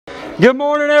Good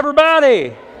morning,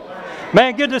 everybody.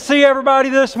 Man, good to see everybody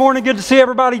this morning. Good to see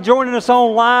everybody joining us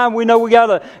online. We know we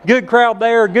got a good crowd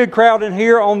there, a good crowd in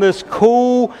here on this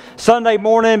cool Sunday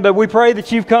morning. But we pray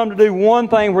that you've come to do one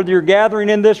thing, whether you're gathering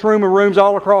in this room or rooms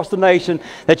all across the nation,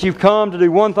 that you've come to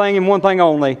do one thing and one thing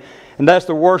only. And that's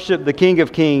to worship the King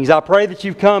of Kings. I pray that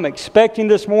you've come expecting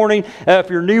this morning.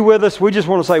 If you're new with us, we just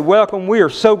want to say welcome. We are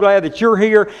so glad that you're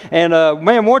here. And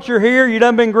man, once you're here, you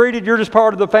done been greeted. You're just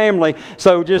part of the family.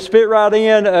 So just fit right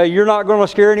in. You're not going to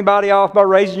scare anybody off by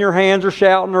raising your hands or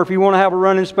shouting. Or if you want to have a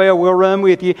running spell, we'll run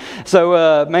with you.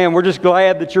 So man, we're just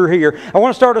glad that you're here. I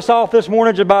want to start us off this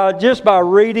morning just by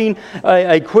reading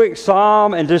a quick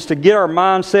psalm and just to get our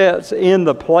mindsets in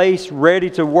the place ready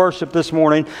to worship this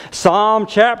morning. Psalm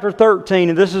chapter 13,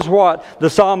 and this is what the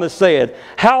psalmist said.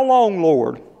 How long,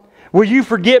 Lord, will you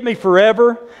forget me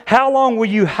forever? How long will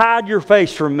you hide your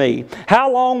face from me?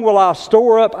 How long will I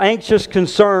store up anxious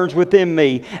concerns within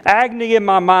me, agony in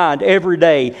my mind every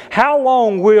day? How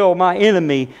long will my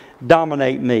enemy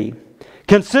dominate me?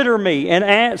 Consider me and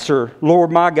answer,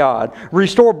 Lord my God.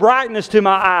 Restore brightness to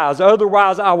my eyes,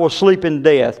 otherwise I will sleep in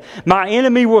death. My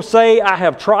enemy will say, I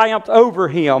have triumphed over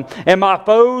him, and my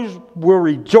foes will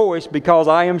rejoice because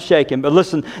I am shaken. But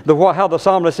listen how the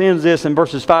psalmist ends this in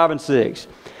verses 5 and 6.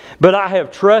 But I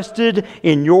have trusted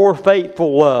in your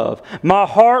faithful love. My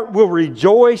heart will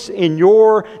rejoice in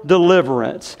your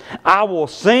deliverance. I will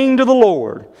sing to the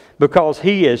Lord because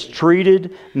he has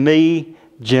treated me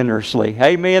generously.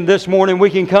 Amen. This morning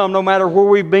we can come no matter where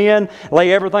we've been,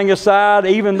 lay everything aside,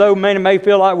 even though many may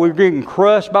feel like we're getting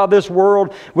crushed by this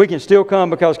world, we can still come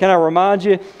because, can I remind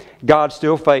you, God's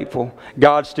still faithful.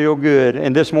 God's still good.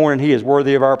 And this morning He is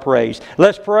worthy of our praise.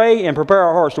 Let's pray and prepare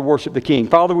our hearts to worship the King.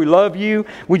 Father, we love you.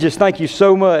 We just thank you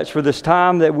so much for this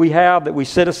time that we have, that we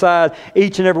set aside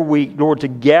each and every week, Lord, to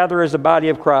gather as the body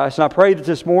of Christ. And I pray that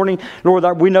this morning, Lord,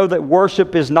 that we know that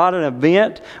worship is not an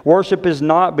event. Worship is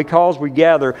not because we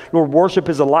gather. Lord, worship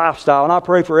is a lifestyle. And I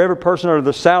pray for every person under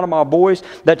the sound of my voice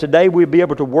that today we'll be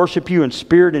able to worship you in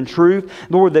spirit and truth.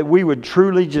 Lord, that we would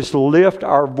truly just lift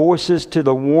our voices to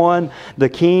the one, the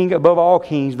King above all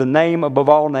kings, the name above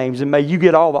all names. And may you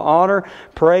get all the honor,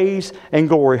 praise, and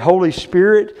glory. Holy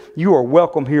Spirit, you are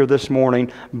welcome here this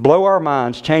morning. Blow our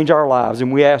minds, change our lives.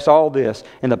 And we ask all this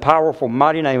in the powerful,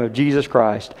 mighty name of Jesus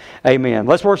Christ. Amen.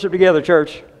 Let's worship together,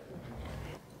 church.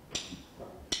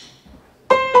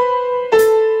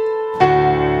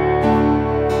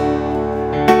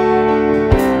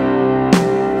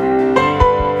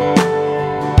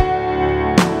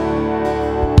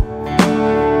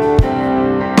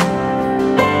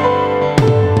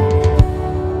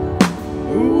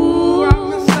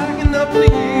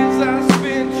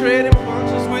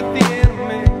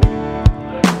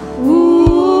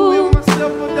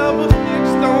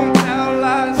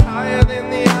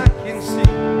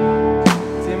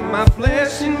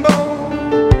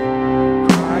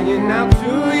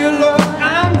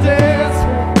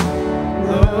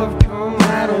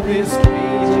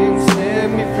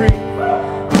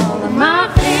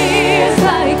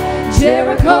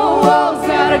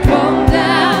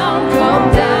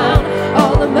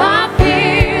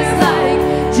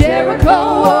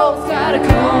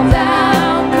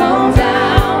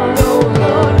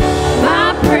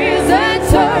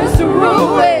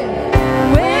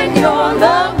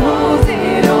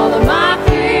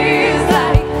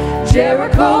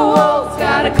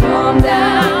 Come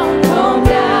down.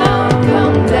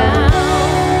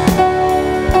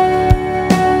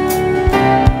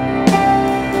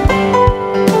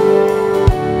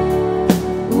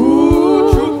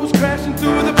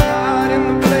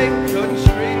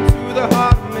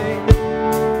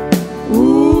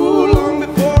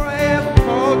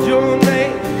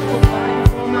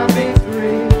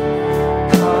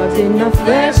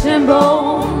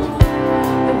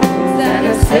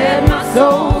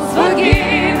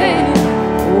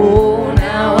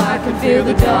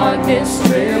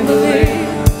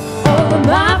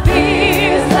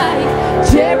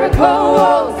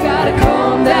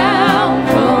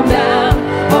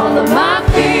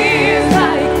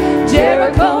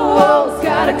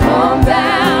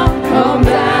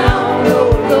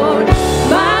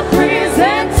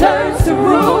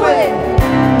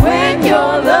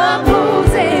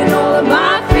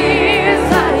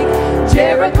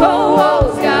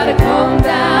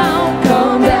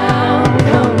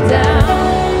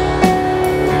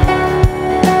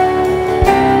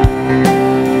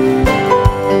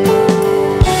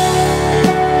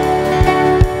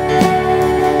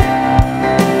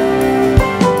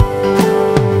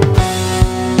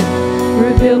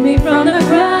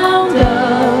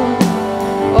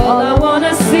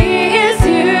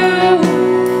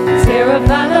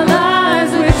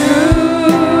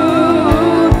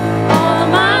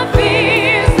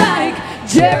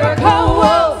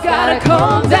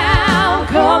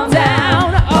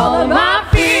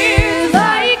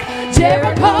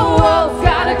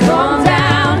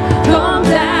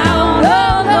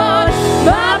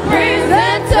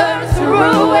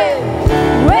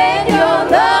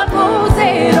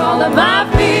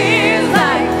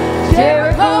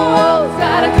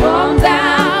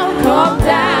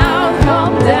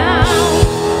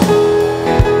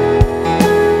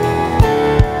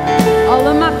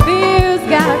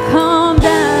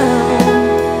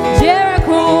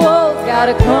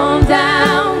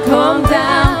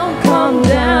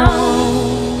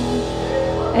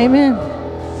 Amen.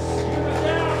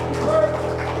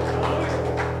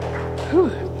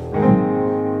 Whew.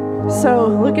 So,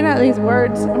 looking at these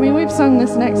words, I mean, we've sung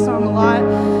this next song a lot,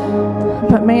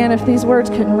 but man, if these words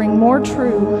can ring more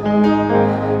true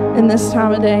in this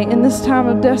time of day, in this time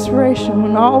of desperation,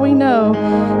 when all we know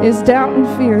is doubt and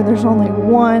fear, there's only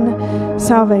one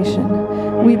salvation.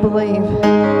 We believe.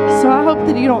 So I hope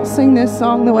that you don't sing this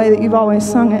song the way that you've always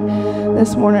sung it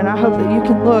this morning. I hope that you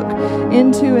can look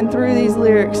into and through these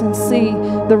lyrics and see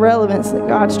the relevance that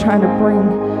God's trying to bring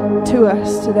to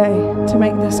us today to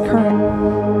make this current.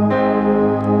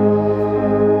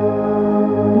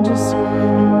 And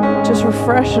just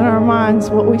refresh in our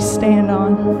minds what we stand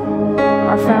on,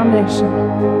 our foundation.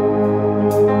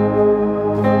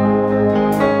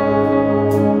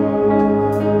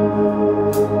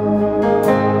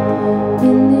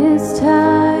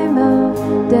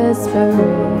 Desperation,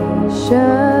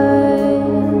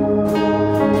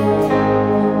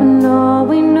 when all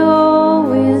we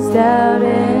know is doubt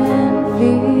and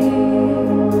fear,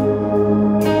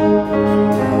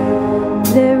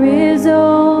 there is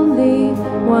only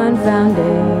one foundation.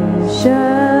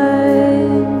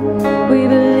 We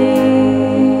believe,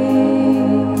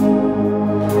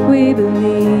 we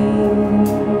believe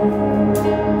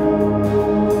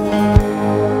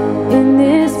in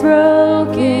this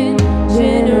broken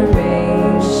generation.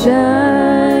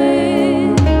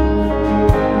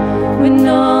 When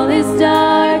all is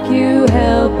dark, you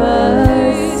help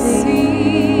us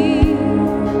see.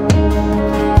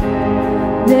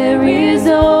 There is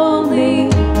only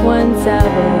one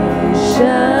salvation.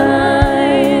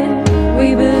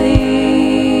 We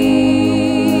believe,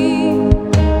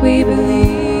 we believe.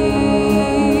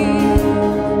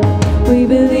 We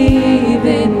believe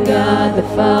in God the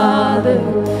Father.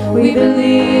 We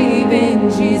believe in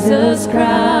Jesus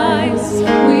Christ.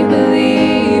 We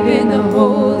believe in the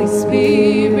Holy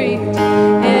Spirit,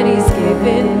 and He's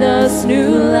given us new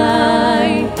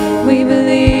life. We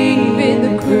believe in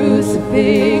the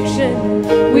crucifixion.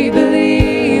 We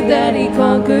believe that He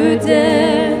conquered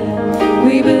death.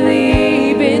 We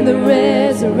believe in the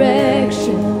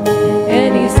resurrection,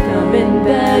 and He's coming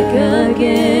back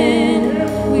again.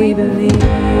 We believe.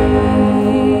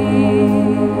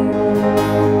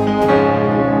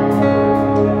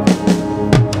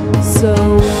 So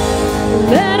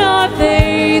let our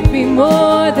faith be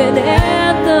more than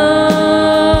anthems,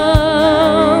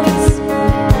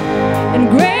 and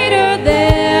greater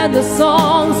than the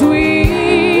songs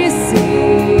we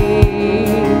sing.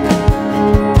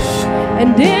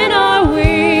 And in our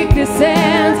weakness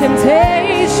and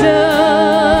temptations,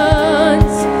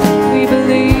 we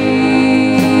believe.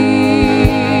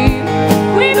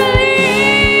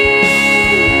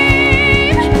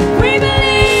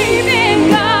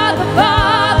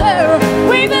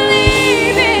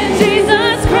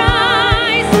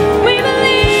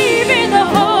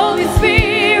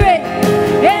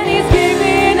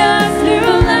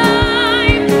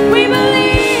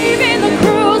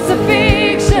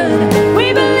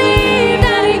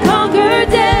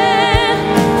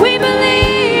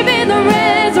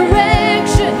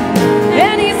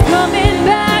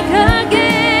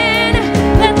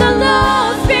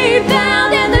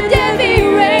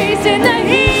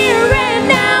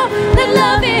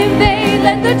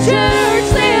 The church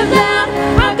live loud,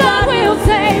 our God will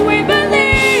say, we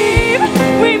believe,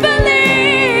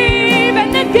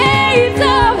 and the gates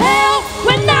of hell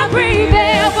will not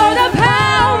prevail, for the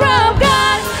power of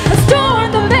God has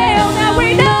torn the veil. Now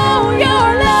we know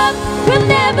your love will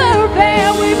never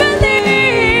fail. We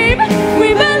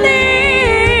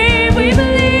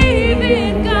believe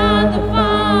in God the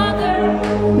Father.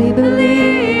 We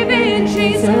believe in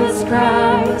Jesus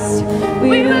Christ.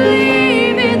 We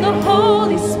believe in the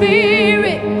Holy Spirit.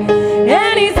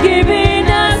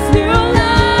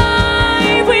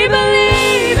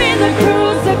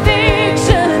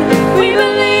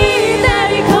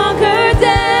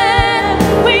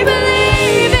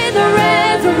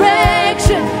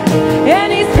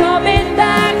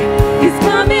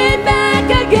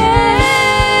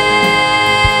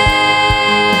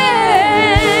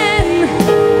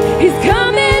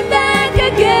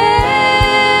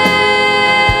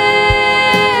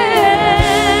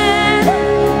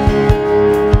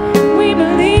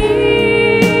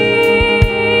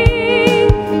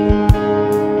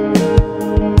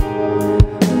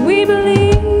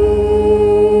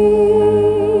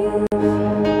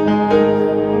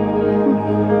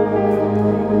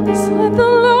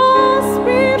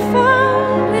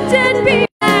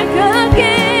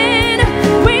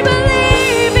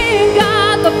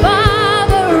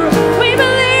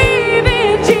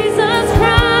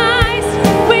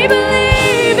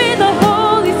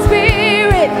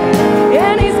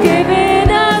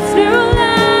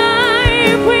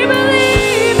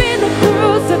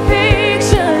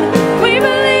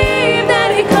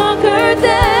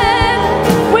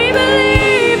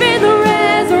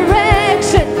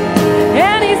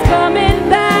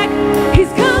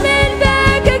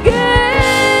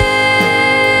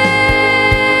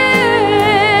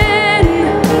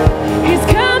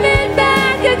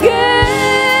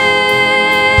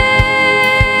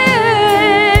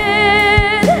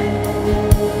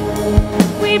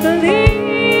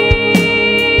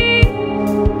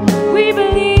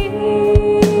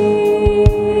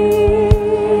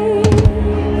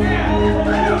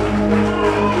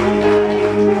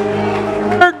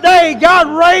 God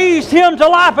raised Him to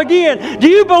life again? Do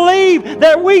you believe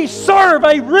that we serve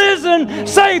a risen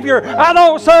Savior? I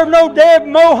don't serve no dead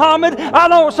Mohammed. I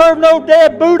don't serve no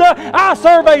dead Buddha. I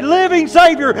serve a living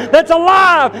Savior that's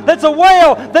alive, that's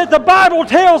well, that the Bible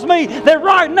tells me that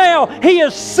right now He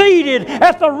is seated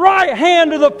at the right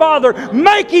hand of the Father,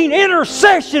 making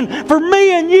intercession for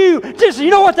me and you. Just,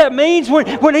 you know what that means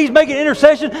when He's making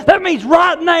intercession? That means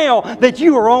right now that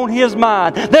you are on His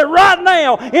mind. That right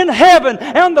now in heaven,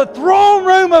 on the throne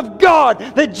room of God,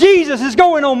 that Jesus is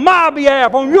going on my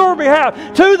behalf, on your behalf,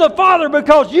 to the Father,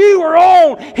 because you are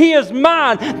on His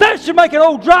mind. That should make an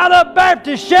old dried up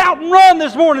Baptist shout and run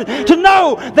this morning, to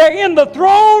know that in the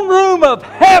throne room of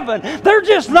heaven, they're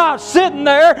just not sitting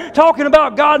there talking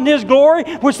about God and His glory,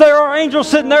 which there are angels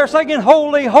sitting there singing,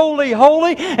 holy, holy,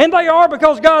 holy, and they are,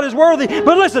 because God is worthy.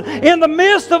 But listen, in the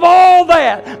midst of all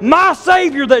that, my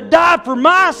Savior that died for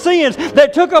my sins,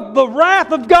 that took up the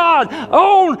wrath of God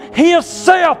on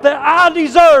Himself that I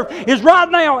deserve, is right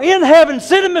now in heaven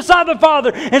sitting beside the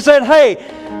Father and said, hey,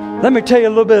 let me tell you a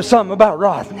little bit of something about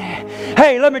Rodney.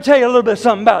 Hey, let me tell you a little bit of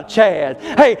something about Chad.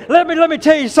 Hey, let me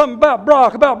tell you something about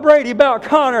Brock, about Brady, about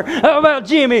Connor, about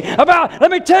Jimmy,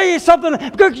 let me tell you something,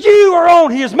 because you are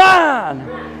on His mind.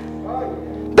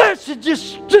 That should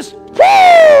just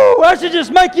that should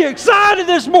just make you excited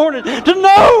this morning, to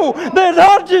know that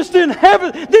not just in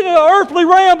heaven, in the earthly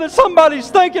realm, that somebody's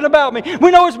thinking about me.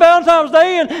 We know it's Valentine's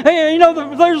Day, and you know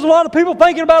there's a lot of people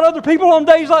thinking about other people on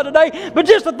days like today. But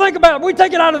just to think about it, we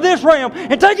take it out of this realm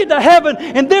and take it to heaven.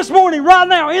 And this morning, right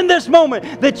now, in this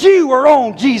moment, that you are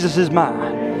on Jesus'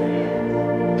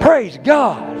 mind. Praise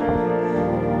God.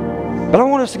 But I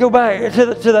want us to go back to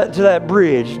that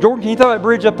bridge. Jordan, can you throw that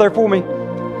bridge up there for me?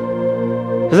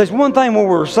 Because there's one thing when we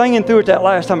were singing through it that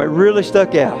last time, it really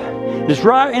stuck out. It's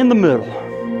right in the middle.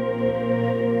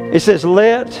 It says,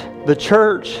 let the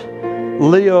church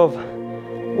live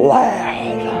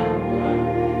loud.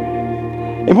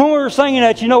 And when we were singing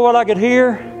that, you know what I could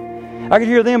hear? I could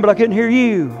hear them, but I couldn't hear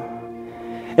you.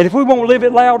 And if we won't live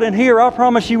it loud in here, I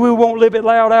promise you we won't live it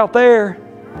loud out there.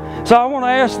 So I want to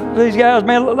ask these guys,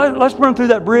 man, let's run through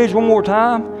that bridge one more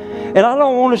time. And I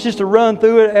don't want us just to run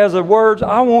through it as the words.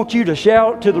 I want you to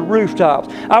shout to the rooftops.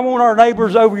 I want our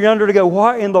neighbors over yonder to go,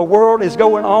 what in the world is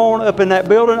going on up in that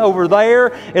building over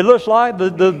there? It looks like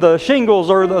the shingles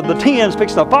or the tins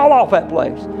fixing to fall off that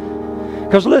place.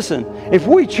 Because listen, if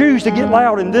we choose to get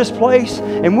loud in this place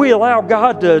and we allow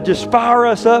God to just fire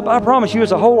us up, I promise you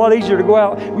it's a whole lot easier to go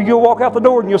out. You'll walk out the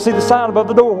door and you'll see the sign above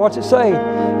the door. What's it say?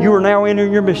 You are now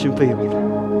entering your mission field.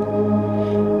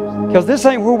 Because this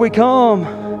ain't where we come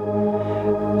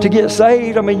to get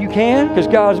saved. I mean, you can, because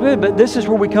God's good, but this is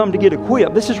where we come to get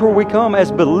equipped. This is where we come as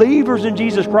believers in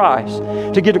Jesus Christ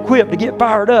to get equipped, to get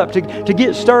fired up, to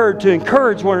get stirred, to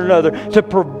encourage one another, to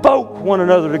provoke one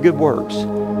another to good works.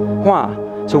 Why?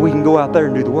 So we can go out there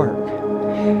and do the work.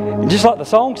 And just like the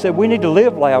song said, we need to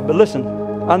live loud. But listen,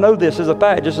 I know this as a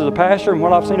fact, just as a pastor and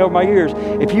what I've seen over my years.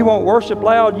 If you won't worship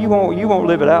loud, you won't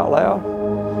live it out loud.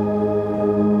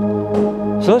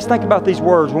 So let's think about these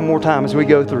words one more time as we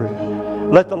go through.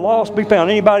 Let the lost be found.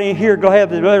 Anybody in here glad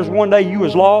that there's one day you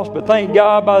was lost, but thank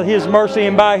God by His mercy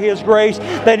and by His grace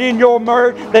that in your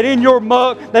murk, that in your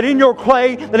muck, that in your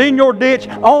clay, that in your ditch,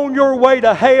 on your way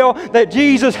to hell, that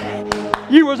Jesus,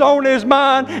 you was on His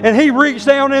mind, and He reached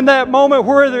down in that moment,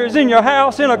 whether it's in your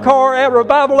house, in a car, at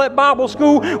revival, at Bible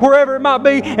school, wherever it might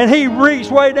be, and He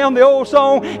reached way down. The old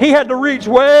song, He had to reach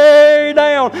way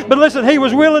down. But listen, He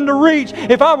was willing to reach.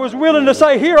 If I was willing to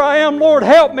say, here I am, Lord,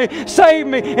 help me, save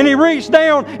me, and He reached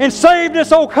down and saved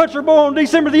this old country boy on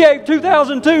December the 8th,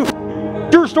 2002.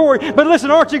 Your story. But listen,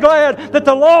 aren't you glad that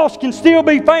the lost can still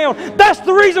be found? That's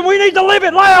the reason we need to live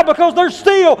it loud, because there's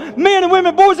still men and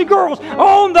women, boys and girls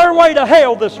on their way to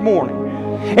hell this morning.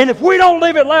 And if we don't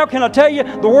live it loud, can I tell you,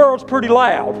 the world's pretty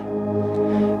loud.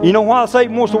 You know why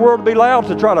Satan wants the world to be loud?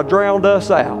 To try to drown us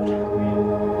out.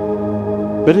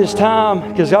 But it's time,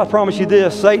 because I promise you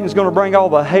this, Satan's going to bring all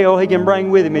the hell he can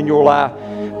bring with him in your life.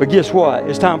 But guess what?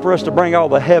 It's time for us to bring all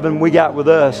the heaven we got with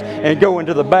us and go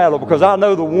into the battle, because I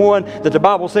know the one that the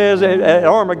Bible says at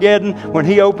Armageddon, when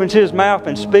He opens His mouth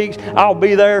and speaks, I'll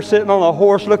be there sitting on a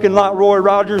horse looking like Roy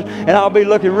Rogers, and I'll be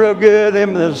looking real good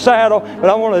in the saddle.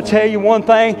 But I want to tell you one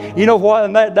thing. You know what?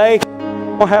 In that day,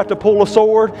 I ain't going to have to pull a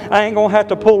sword. I ain't going to have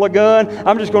to pull a gun.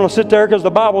 I'm just going to sit there, because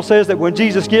the Bible says that when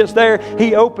Jesus gets there,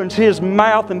 He opens His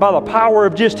mouth, and by the power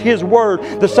of just His word,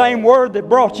 the same word that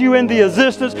brought you into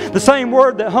existence, the same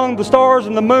word that hung the stars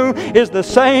and the moon, is the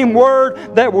same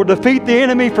word that will defeat the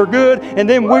enemy for good, and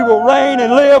then we will reign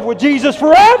and live with Jesus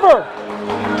forever.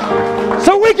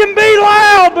 So we can be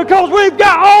loud because we've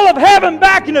got all of heaven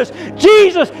backing us.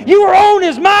 Jesus, you are on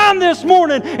His mind this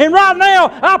morning. And right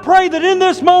now, I pray that in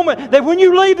this moment, that when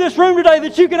you leave this room today,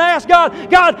 that you can ask God,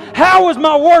 God, how was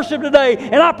my worship today?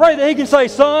 And I pray that He can say,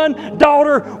 son,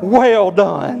 daughter, well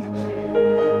done.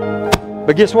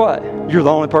 But guess what? You're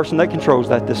the only person that controls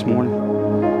that this morning.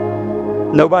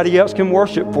 Nobody else can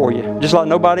worship for you. Just like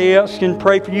nobody else can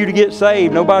pray for you to get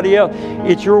saved. Nobody else.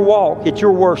 It's your walk. It's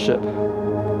your worship.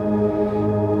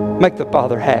 Make the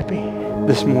Father happy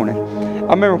this morning.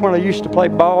 I remember when I used to play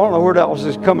ball. I don't know where that was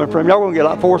just coming from. Y'all going to get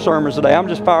like 4 sermons today. I'm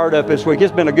just fired up this week.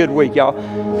 It's been a good week, y'all.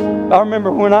 I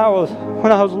remember when I was a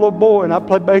little boy and I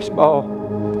played baseball.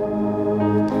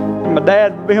 And my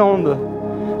dad would be on the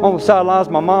sidelines.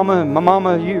 My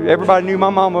mama, everybody knew my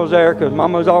mama was there because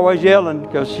mama was always yelling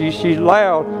because she's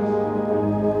loud.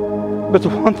 But the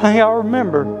one thing I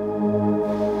remember,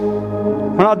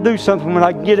 when I'd do something, when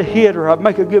I'd get a hit or I'd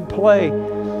make a good play,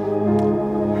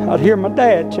 I'd hear my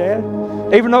dad, Chad.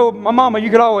 Even though my mama, you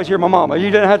could always hear my mama.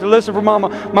 You didn't have to listen for mama.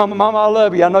 Mama, I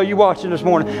love you. I know you watching this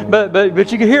morning.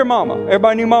 But you could hear mama.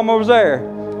 Everybody knew mama was there.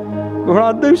 But when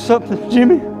I'd do something,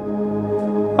 Jimmy,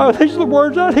 these are the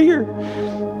words I'd hear.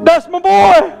 That's my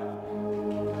boy.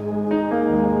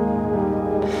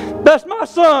 That's my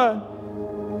son.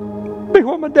 Be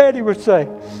what my daddy would say.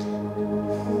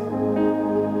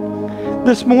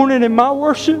 This morning in my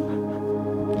worship,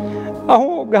 I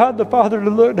want God the Father to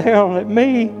look down at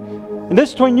me. And this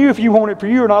is between you if you want it for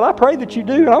you or not. I pray that you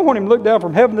do. And I want Him to look down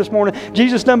from heaven this morning.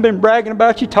 Jesus done been bragging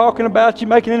about you, talking about you,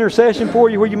 making intercession for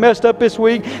you where you messed up this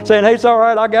week, saying, hey, it's all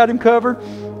right, I got him covered.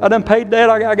 I done paid that,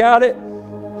 I got it.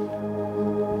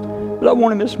 But I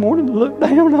want Him this morning to look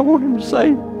down. I want Him to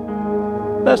say,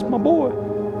 that's my boy.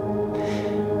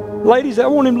 Ladies, I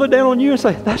want Him to look down on you and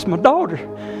say, that's my daughter.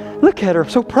 Look at her. I'm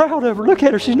so proud of her. Look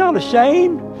at her. She's not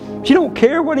ashamed. She don't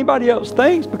care what anybody else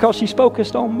thinks because she's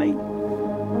focused on me.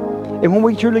 And when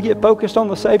we truly get focused on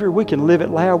the Savior, we can live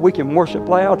it loud. We can worship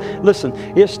loud. Listen,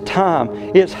 it's time.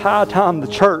 It's high time the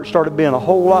church started being a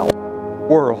whole lot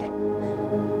world.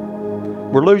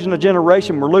 We're losing a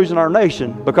generation. We're losing our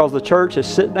nation because the church has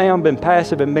sit down, been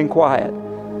passive, and been quiet.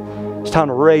 It's time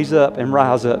to raise up and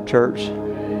rise up, church.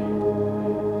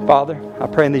 Father, I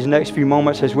pray in these next few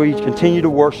moments as we continue to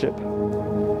worship,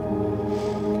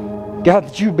 God,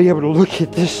 that you'd be able to look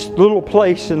at this little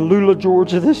place in Lula,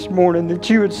 Georgia this morning, that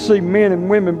you would see men and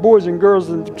women, boys and girls,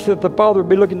 and that the Father would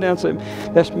be looking down and saying,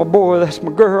 that's my boy, that's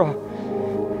my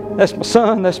girl, that's my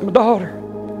son, that's my daughter.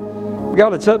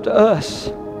 God, it's up to us.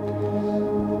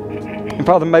 And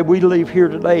Father, may we leave here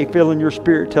today feeling your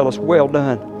Spirit tell us, well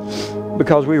done,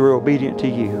 because we were obedient to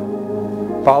you.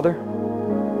 Father,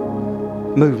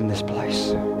 move in this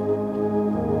place.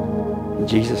 In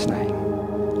Jesus' name.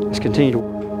 Let's continue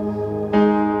to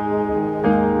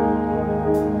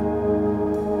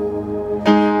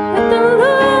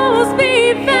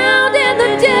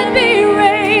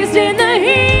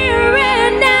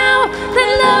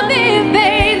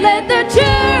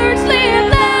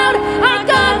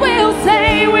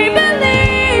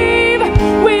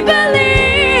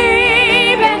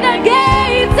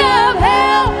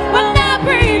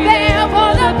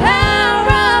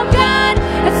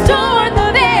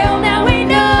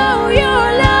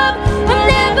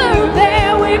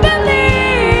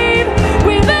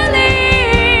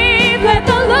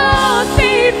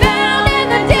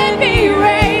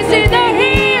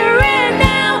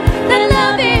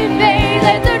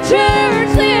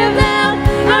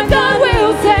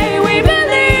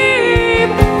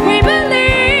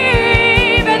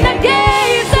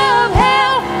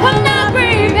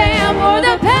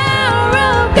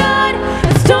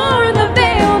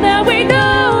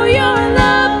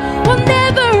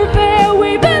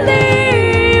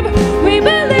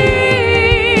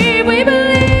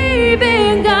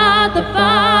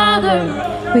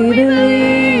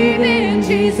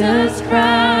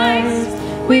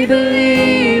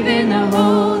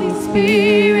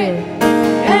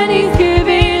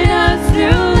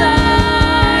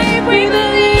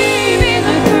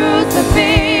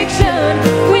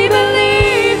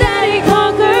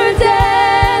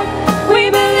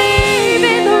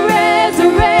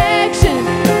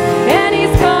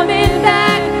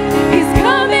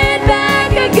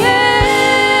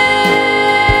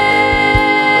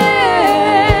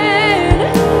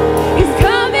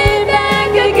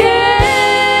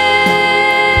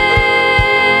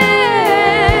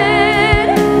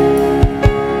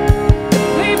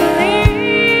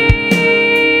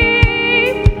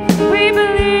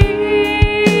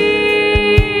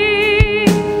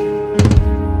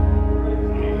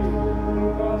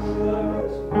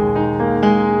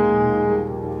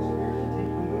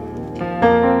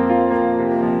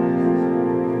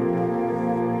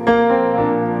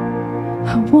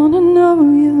wanna know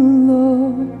you,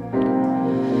 Lord,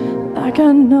 like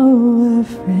I know a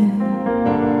friend.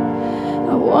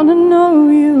 I wanna know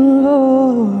you,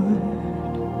 Lord.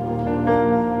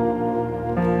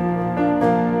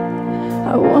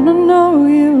 I wanna know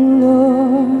you,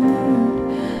 Lord,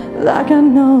 like I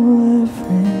know a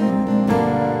friend.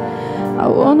 I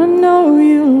wanna know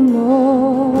you,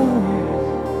 Lord.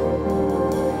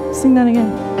 Sing that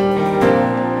again.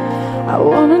 I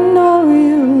wanna know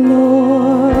you,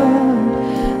 Lord,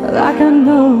 like I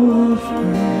know a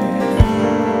friend.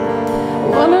 I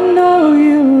wanna know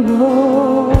you,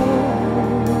 Lord.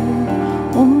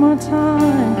 One more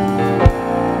time.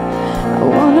 I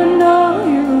wanna know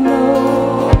you,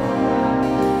 Lord,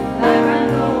 like I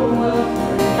know a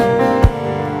friend.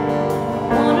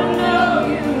 I wanna know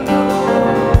you, Lord.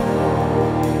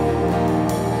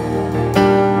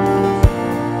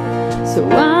 So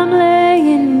I'm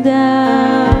laying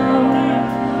down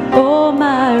all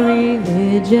my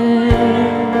religion.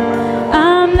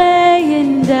 I'm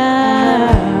laying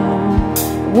down,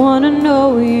 wanna know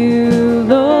you,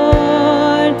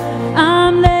 Lord.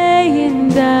 I'm laying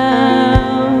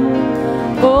down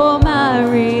all my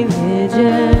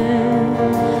religion.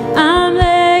 I'm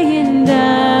laying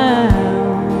down,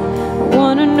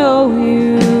 wanna know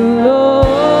you, Lord.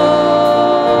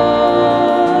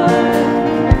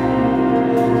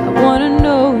 I wanna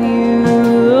know you,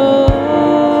 Lord.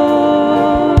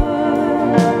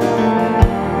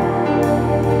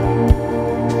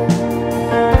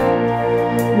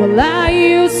 Well, I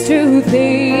used to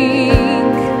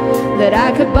think that I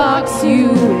could box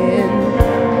you in,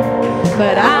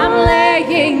 but I'm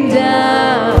laying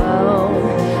down.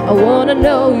 I wanna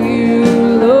know you,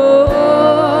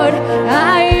 Lord.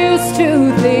 I used to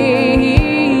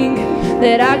think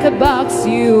that I could box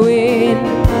you in,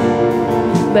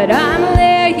 but I'm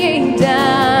laying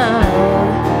down.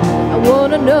 I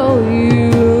wanna know you,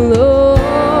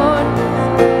 Lord.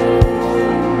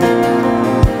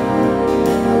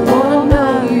 I wanna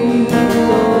know you,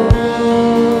 Lord.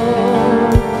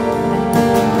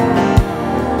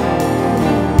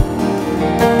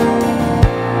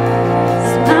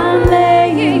 So I'm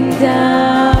laying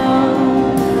down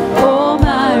all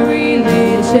my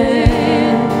religion.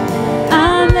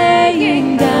 I'm laying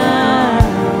down,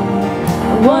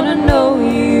 I wanna know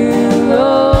you,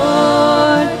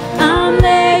 Lord. I'm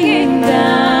laying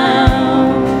down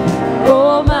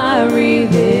all my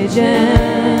religion.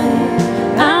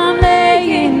 I'm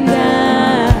laying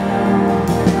down,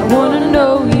 I wanna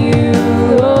know you,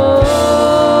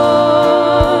 Lord.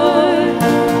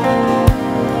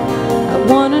 I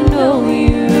wanna know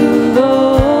you,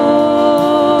 Lord.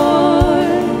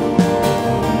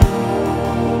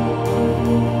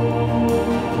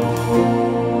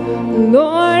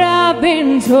 Lord, I've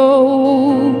been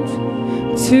told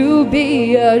to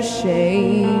be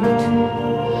ashamed.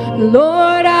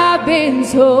 Lord, I've been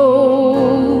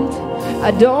told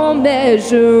I don't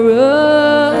measure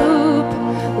up.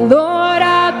 Lord,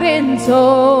 I've been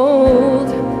told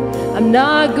I'm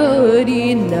not good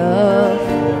enough.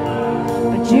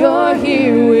 But you're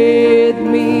here with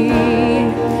me.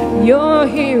 You're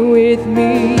here with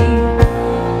me.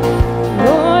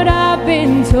 Lord, I've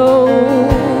been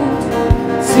told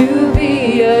to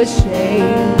be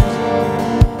ashamed.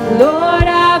 Lord,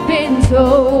 I've been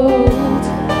told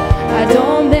I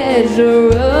don't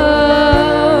measure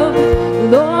up.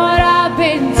 Lord, I've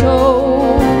been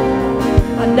told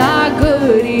I'm not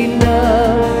good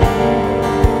enough.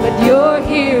 But you're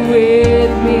here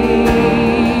with me.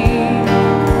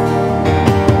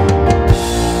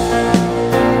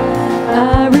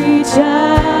 I reach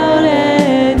out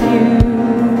and you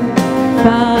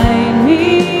find me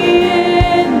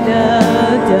in the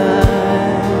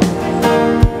dark,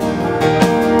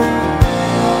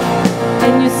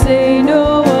 and you say no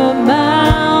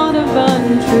amount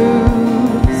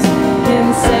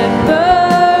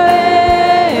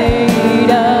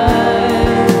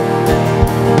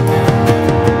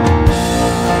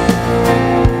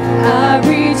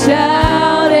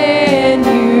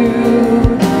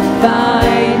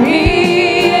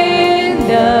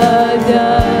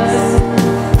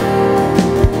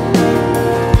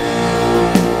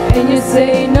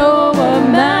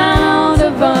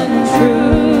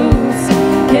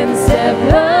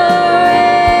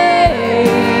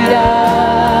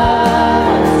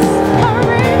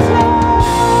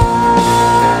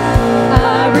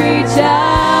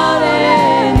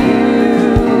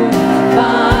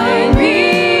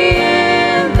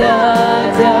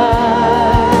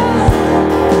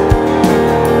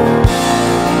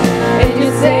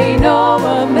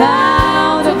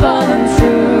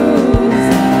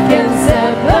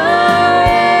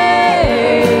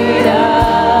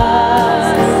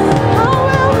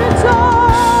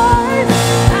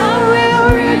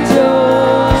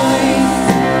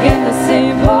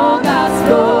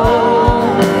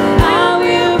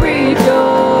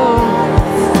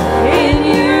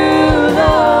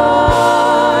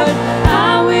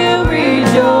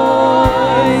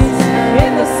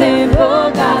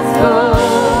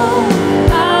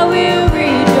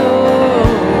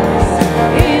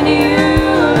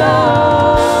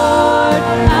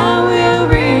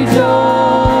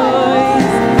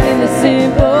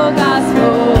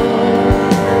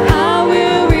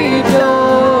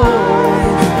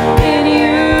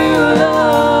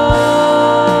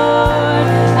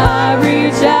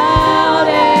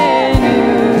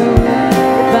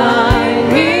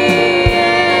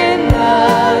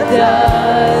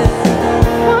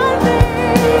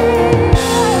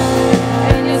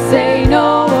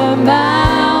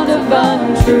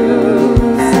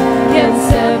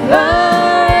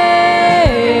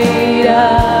liberate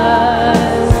us.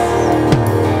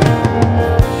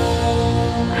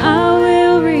 I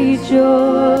will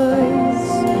rejoice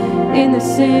in the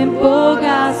simple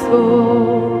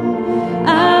gospel.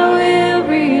 I will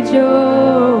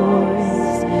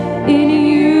rejoice in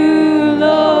you,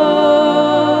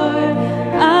 Lord.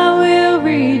 I will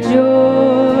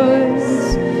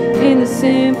rejoice in the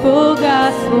simple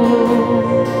gospel.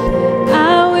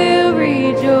 I will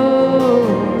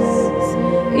rejoice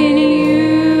in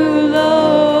you, Lord.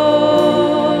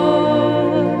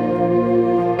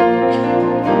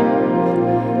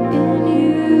 In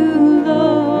you,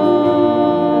 Lord.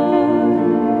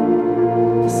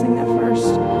 Sing that first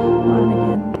line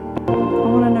again. I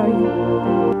want to know you.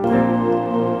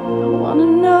 I want to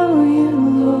know you,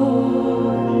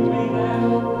 Lord,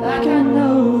 like I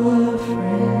know a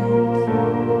friend.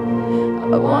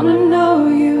 I want to know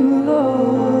you,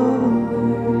 Lord.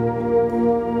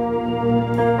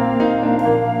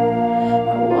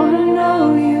 I want to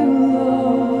know you,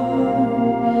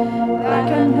 Lord,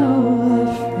 like I know a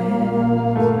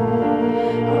friend.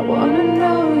 I want to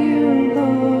know you,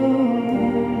 Lord.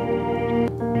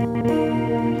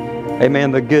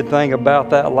 Amen. The good thing about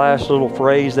that last little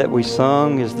phrase that we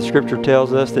sung is the scripture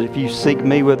tells us that if you seek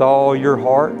me with all your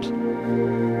heart,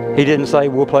 he didn't say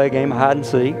we'll play a game of hide and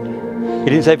seek. He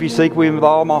didn't say if you seek me with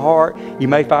all my heart, you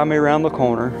may find me around the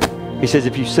corner. He says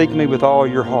if you seek me with all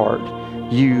your heart,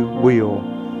 you will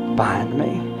find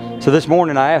me. So this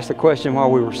morning I asked the question while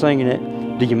we were singing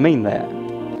it, do you mean that?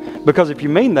 Because if you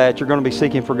mean that, you're going to be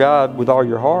seeking for God with all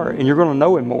your heart, and you're going to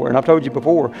know Him more. And I've told you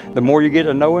before, the more you get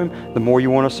to know Him, the more you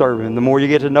want to serve Him. The more you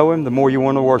get to know Him, the more you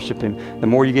want to worship Him. The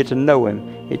more you get to know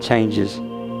Him, it changes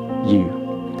you.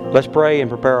 Let's pray and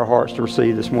prepare our hearts to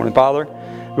receive this morning. Father,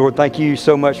 Lord, thank you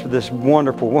so much for this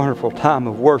wonderful, wonderful time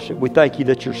of worship. We thank you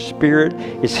that your Spirit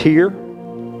is here.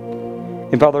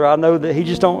 And Father, I know that He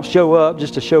just don't show up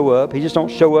just to show up. He just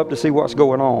don't show up to see what's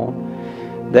going on.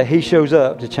 That He shows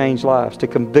up to change lives, to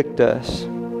convict us,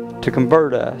 to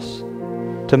convert us,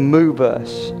 to move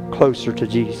us closer to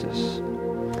Jesus.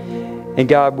 And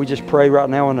God, we just pray right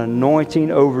now an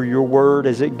anointing over your word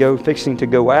as it goes, fixing to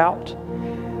go out.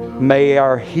 May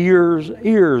our ears,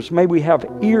 may we have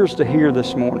ears to hear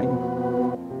this morning.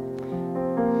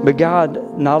 But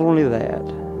God, not only that,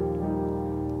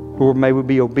 Lord, may we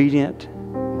be obedient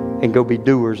and go be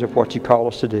doers of what you call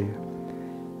us to do.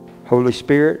 Holy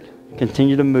Spirit,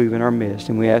 continue to move in our midst,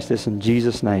 and we ask this in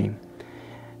Jesus' name.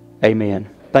 Amen.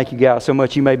 Thank you guys so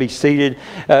much. You may be seated.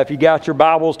 If you got your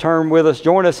Bibles, turn with us.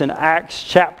 Join us in Acts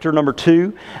chapter number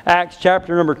 2. Acts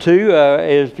chapter number 2.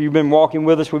 If you've been walking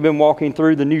with us, we've been walking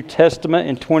through the New Testament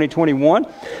in 2021.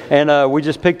 And we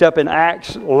just picked up in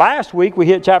Acts last week. We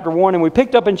hit chapter 1, and we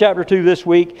picked up in chapter 2 this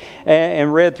week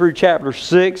and read through chapter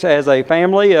 6 as a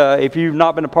family. If you've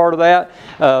not been a part of that,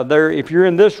 if you're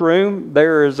in this room,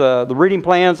 there is the reading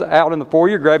plans out in the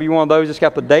foyer. Grab you one of those. It's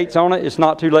got the dates on it. It's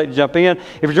not too late to jump in.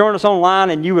 If you're joining us online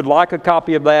and you would like a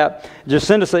copy of that, just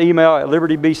send us an email at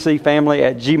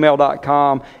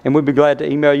libertybcfamily@gmail.com, and we'd be glad to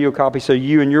email you a copy so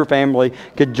you and your family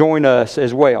could join us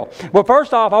as well. Well,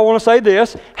 first off, I want to say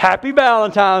this. Happy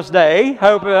Valentine's Day.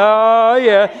 Hope,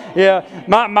 yeah.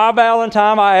 My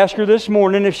Valentine, I asked her this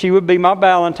morning if she would be my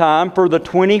Valentine for the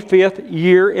 25th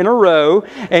year in a row,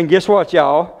 and guess what,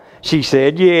 y'all? She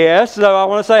said yes. So I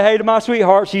want to say hey to my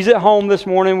sweetheart. She's at home this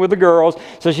morning with the girls,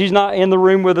 so she's not in the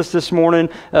room with us this morning.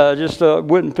 Just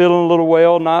wasn't feeling a little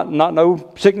well. Not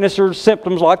no sickness or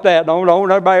symptoms like that.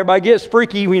 Don't everybody gets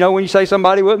freaky. You know when you say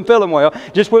somebody wasn't feeling well.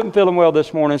 Just wasn't feeling well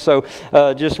this morning. So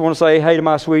just want to say hey to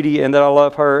my sweetie and that I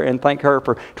love her and thank her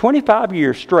for 25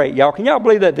 years straight. Y'all, can y'all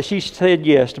believe that she said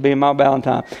yes to being my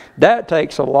Valentine? That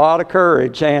takes a lot of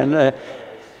courage and a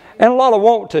lot of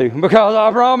want to, because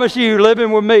I promise you,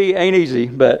 living with me ain't easy,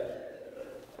 but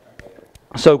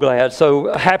so glad.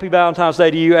 So happy Valentine's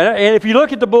Day to you. And if you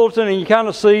look at the bulletin and you kind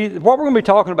of see, what we're going to be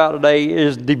talking about today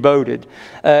is devoted.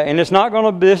 And this is not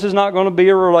going to be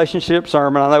a relationship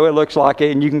sermon. I know it looks like it,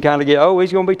 and you can kind of get,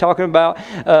 he's going to be talking about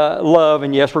love.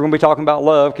 And yes, we're going to be talking about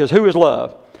love, because who is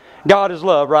love? God is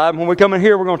love, right? When we come in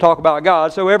here, we're going to talk about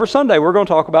God. So every Sunday, we're going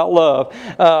to talk about love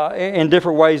in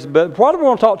different ways. But what I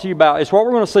want to talk to you about is what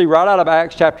we're going to see right out of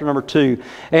Acts chapter number 2.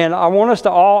 And I want us to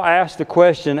all ask the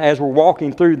question as we're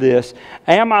walking through this,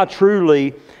 am I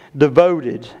truly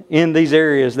devoted in these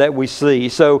areas that we see.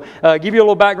 So give you a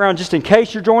little background just in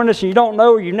case you're joining us and you don't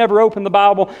know or you've never opened the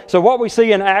Bible. So what we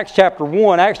see in Acts chapter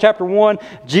 1,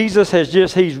 Jesus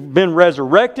he's been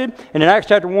resurrected. And in Acts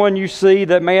chapter 1 you see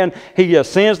that, man, he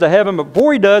ascends to heaven. But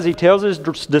before he does, he tells his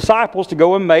disciples to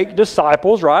go and make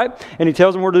disciples, right? And he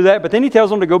tells them where to do that. But then he tells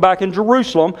them to go back in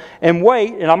Jerusalem and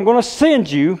wait, and I'm going to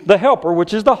send you the Helper,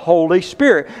 which is the Holy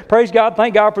Spirit. Praise God.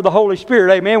 Thank God for the Holy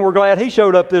Spirit. Amen. We're glad he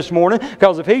showed up this morning,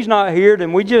 because if he's not here,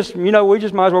 then we just might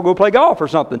as well go play golf or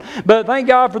something. But thank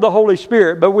God for the Holy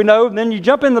Spirit. But we know, then you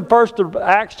jump in the first of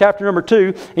Acts chapter number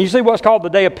 2, and you see what's called the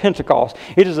day of Pentecost.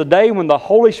 It is a day when the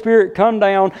Holy Spirit come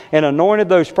down and anointed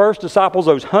those first disciples,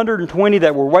 those 120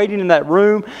 that were waiting in that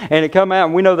room, and it come out,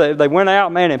 and we know that they went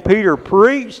out, man, and Peter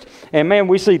preached, and man,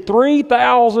 we see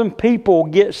 3,000 people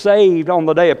get saved on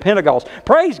the day of Pentecost.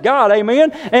 Praise God,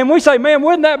 amen. And we say, man,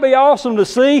 wouldn't that be awesome to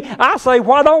see? I say,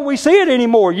 why don't we see it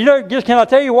anymore? Can I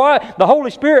tell you why? The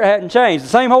Holy Spirit hadn't changed. The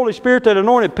same Holy Spirit that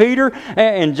anointed Peter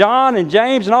and John and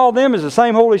James and all of them is the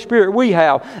same Holy Spirit we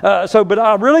have. But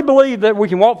I really believe that we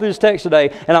can walk through this text today,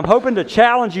 and I'm hoping to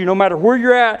challenge you, no matter where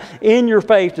you're at in your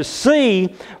faith, to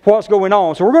see what's going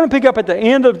on. So we're going to pick up at the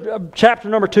end of chapter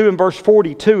number 2 and verse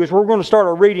 42 is where we're going to start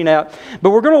our reading at. But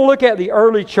we're going to look at the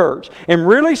early church and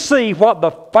really see what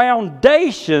the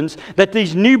foundations that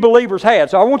these new believers had.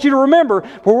 So I want you to remember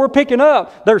where we're picking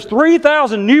up, there's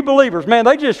 3,000 new believers. Man,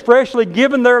 they just freshly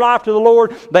given their life to the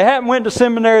Lord. They haven't went to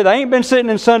seminary. They ain't been sitting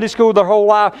in Sunday school their whole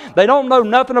life. They don't know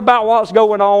nothing about what's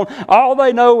going on. All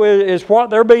they know is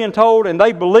what they're being told, and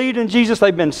they believed in Jesus.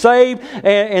 They've been saved.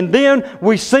 And then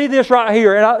we see this right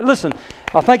here. And listen,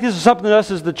 I think this is something that us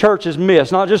as the church has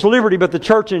missed. Not just Liberty, but the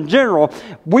church in general.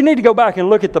 We need to go back and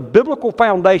look at the biblical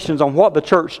foundations on what the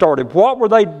church started. What were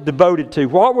they devoted to?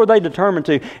 What were they determined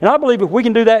to? And I believe if we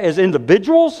can do that as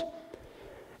individuals,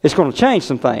 it's going to change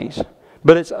some things.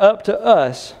 But it's up to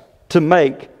us to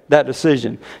make that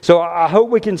decision. So I hope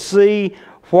we can see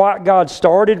what God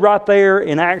started right there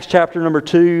in Acts chapter number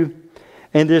 2,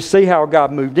 and just see how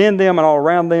God moved in them and all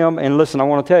around them. And listen, I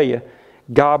want to tell you,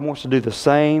 God wants to do the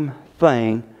same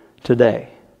thing today.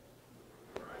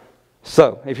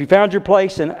 So, if you found your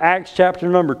place in Acts chapter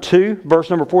number 2, verse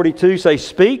number 42, say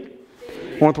speak.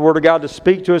 I want the Word of God to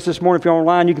speak to us this morning. If you're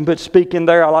online, you can put speak in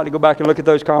there. I like to go back and look at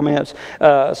those comments.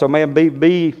 So man,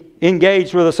 be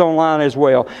engaged with us online as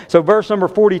well. So verse number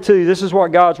 42, this is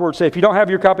what God's Word says. If you don't have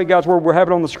your copy of God's Word, we'll have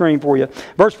it on the screen for you.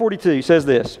 Verse 42 says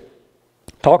this,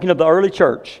 talking of the early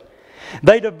church.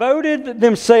 They devoted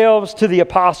themselves to the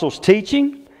apostles'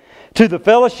 teaching, to the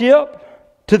fellowship,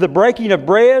 to the breaking of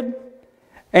bread,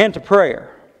 and to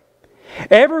prayer.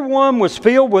 Everyone was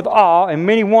filled with awe, and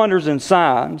many wonders and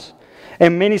signs,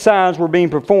 and many signs were being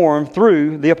performed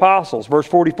through the apostles. Verse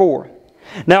 44.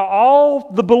 Now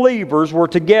all the believers were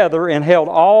together and held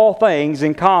all things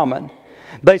in common.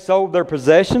 They sold their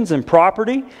possessions and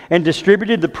property and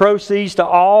distributed the proceeds to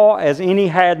all as any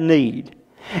had need.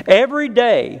 Every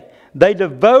day they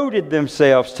devoted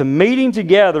themselves to meeting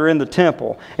together in the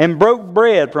temple and broke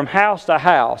bread from house to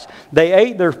house. They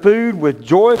ate their food with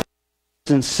joyful,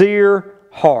 sincere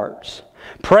hearts,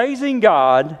 praising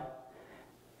God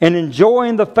and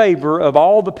enjoying the favor of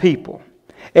all the people.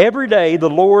 Every day the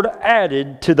Lord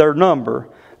added to their number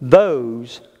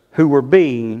those who were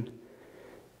being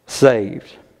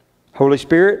saved. Holy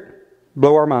Spirit,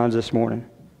 blow our minds this morning.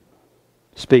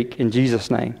 Speak in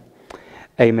Jesus' name.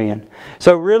 Amen.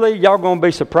 So really, y'all going to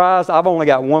be surprised. I've only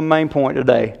got one main point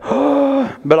today.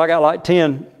 But I got like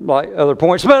 10 other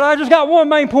points. But I just got one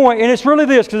main point, and it's really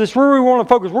this, because it's where we want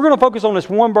to focus. We're going to focus on this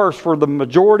one verse for the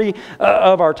majority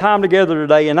of our time together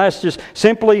today, and that's just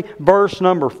simply verse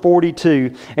number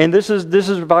 42. And this is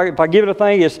if I give it a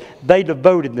thing, it's they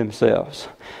devoted themselves.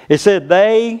 It said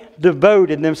they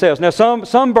devoted themselves. Now,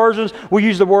 some versions will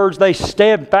use the words they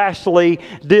steadfastly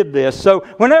did this. So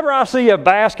whenever I see a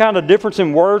vast kind of difference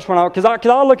in words, because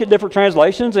I look at different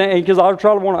translations, and because I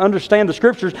try to want to understand the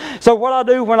Scriptures. So what I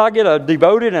do when I get a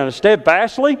devoted and a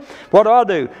steadfastly, what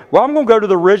do? Well, I'm going to go to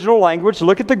the original language,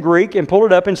 look at the Greek, and pull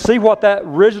it up and see what that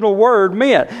original word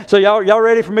meant. So y'all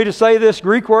ready for me to say this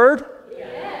Greek word?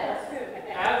 Yes.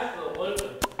 Absolutely.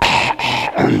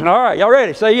 All right, y'all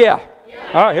ready? Say yeah.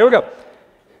 All right, here we go.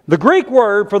 The Greek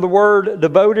word for the word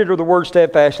devoted or the word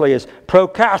steadfastly is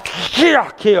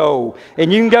prokastakio.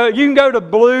 And you can go to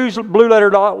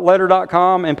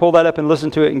blueletter.com and pull that up and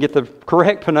listen to it and get the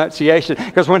correct pronunciation.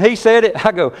 Because when he said it,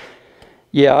 I go,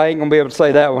 Yeah, I ain't going to be able to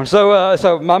say that one. So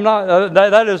I'm not.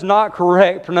 That is not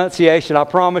correct pronunciation, I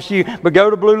promise you. But go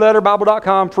to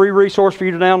blueletterbible.com, free resource for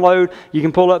you to download. You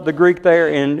can pull up the Greek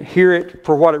there and hear it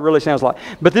for what it really sounds like.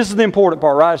 But this is the important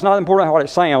part, right? It's not important what it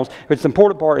sounds. It's the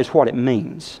important part is what it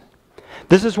means.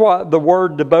 This is what the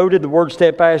word devoted, the word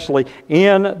steadfastly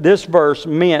in this verse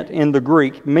meant in the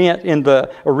Greek, meant in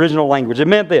the original language. It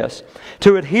meant this: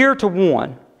 to adhere to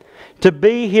one, to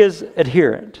be his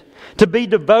adherent, to be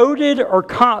devoted or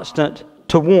constant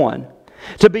to one,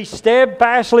 to be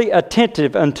steadfastly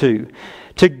attentive unto,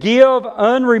 to give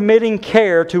unremitting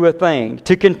care to a thing,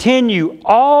 to continue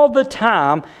all the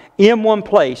time in one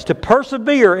place, to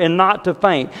persevere and not to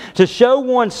faint, to show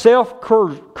oneself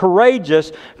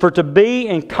courageous, for to be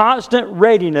in constant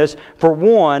readiness for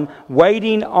one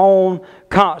waiting on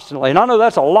constantly. And I know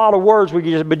that's a lot of words,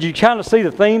 but you kind of see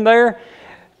the theme there.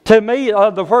 To me,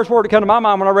 the first word that came to my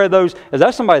mind when I read those is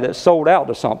that's somebody that's sold out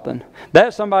to something.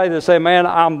 That's somebody that said, man,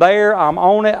 I'm there, I'm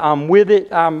on it, I'm with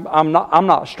it, I'm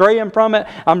not straying from it,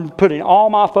 I'm putting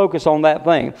all my focus on that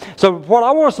thing. So what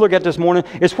I want us to look at this morning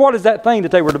is what is that thing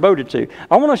that they were devoted to.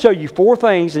 I want to show you 4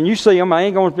 things, and you see them,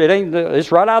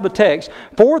 it's right out of the text,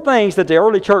 4 things that the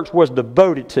early church was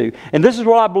devoted to. And this is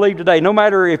what I believe today. No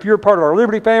matter if you're part of our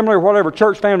Liberty family or whatever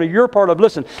church family you're part of,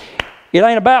 listen, it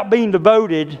ain't about being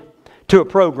devoted to a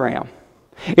program.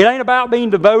 It ain't about being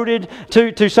devoted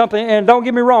to something, and don't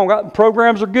get me wrong,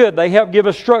 programs are good. They help give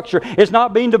us structure. It's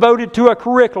not being devoted to a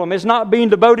curriculum. It's not being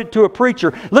devoted to a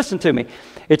preacher. Listen to me.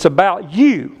 It's about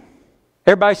you.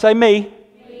 Everybody say me.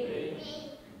 Me.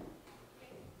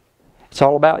 It's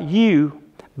all about you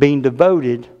being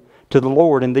devoted to the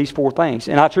Lord in these 4 things.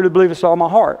 And I truly believe this with all my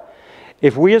heart.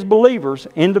 If we as believers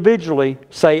individually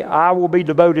say, I will be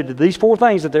devoted to these 4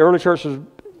 things that the early church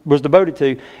was devoted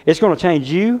to, it's going to change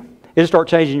you, it'll start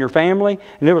changing your family,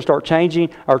 and it will start changing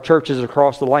our churches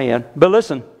across the land. But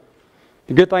listen,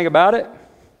 the good thing about it,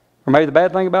 or maybe the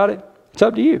bad thing about it, it's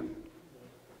up to you.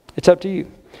 It's up to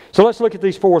you. So let's look at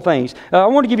these 4 things. I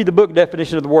want to give you the book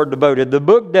definition of the word devoted. The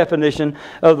book definition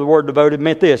of the word devoted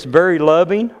meant this: very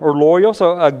loving or loyal,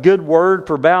 so a good word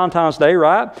for Valentine's Day,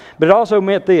 right? But it also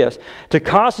meant this: to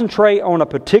concentrate on a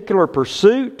particular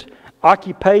pursuit,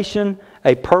 occupation,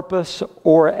 a purpose,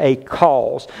 or a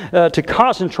cause. To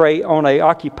concentrate on an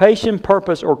occupation,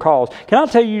 purpose, or cause. Can I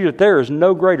tell you that there is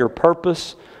no greater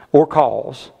purpose or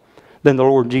cause than the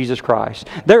Lord Jesus Christ?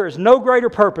 There is no greater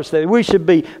purpose that we should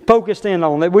be focused in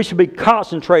on, that we should be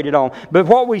concentrated on. But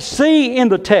what we see in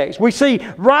the text, we see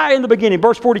right in the beginning,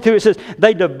 verse 42, it says,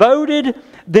 they devoted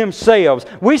themselves.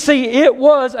 We see it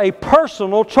was a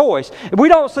personal choice. We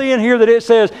don't see in here that it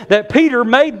says that Peter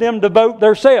made them devote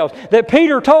themselves, that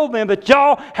Peter told them that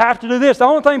y'all have to do this. The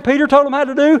only thing Peter told them how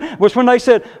to do was when they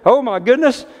said, oh my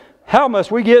goodness, how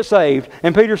must we get saved?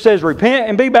 And Peter says, repent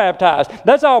and be baptized.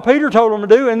 That's all Peter told them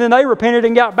to do, and then they repented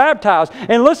and got baptized.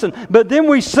 And listen, but then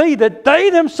we see that they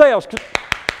themselves,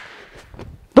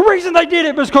 the reason they did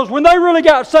it was because when they really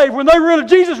got saved,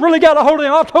 Jesus really got a hold of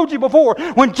them. I've told you before,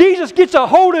 when Jesus gets a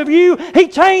hold of you, He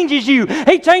changes you.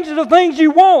 He changes the things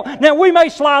you want. Now, we may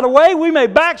slide away, we may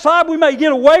backslide, we may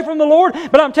get away from the Lord,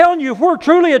 but I'm telling you, if we're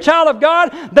truly a child of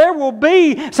God, there will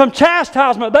be some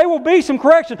chastisement. There will be some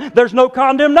correction. There's no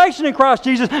condemnation in Christ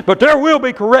Jesus, but there will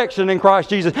be correction in Christ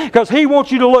Jesus, because He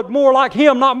wants you to look more like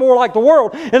Him, not more like the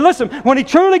world. And listen, when He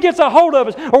truly gets a hold of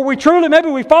us, or maybe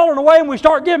we've fallen away and we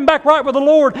start getting back right with the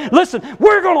Lord, listen,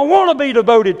 we're going to want to be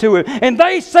devoted to Him. And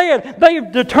they said, they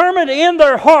determined in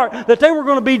their heart that they were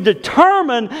going to be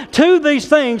determined to these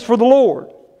things for the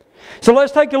Lord. So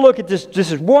let's take a look at this.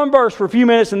 This is one verse for a few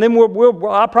minutes, and then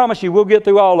I promise you, we'll get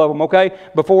through all of them, okay,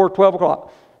 before 12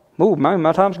 o'clock. Ooh, man,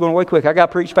 my time's going away quick. I got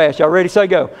to preach fast. Y'all ready? Say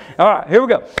go. All right, here we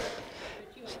go.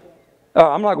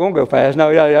 I'm not going to go fast. No,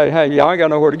 y'all ain't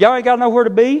got nowhere to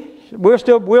be. We'll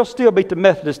still beat the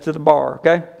Methodists to the bar,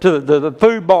 okay? To the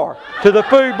food bar. To the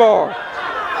food bar.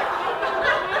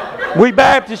 We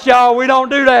Baptists, y'all, we don't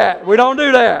do that. We don't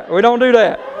do that.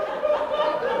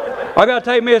 I got to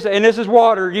take this, and this is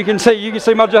water. You can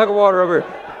see my jug of water over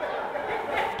here.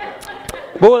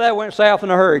 Boy, that went south in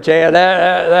a hurry, Chad.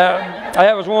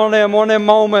 That was one of them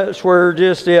moments where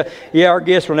just, our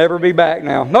guests will never be back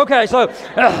now. Okay, so,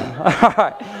 all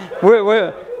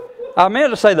right. I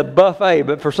meant to say the buffet,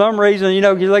 but for some reason,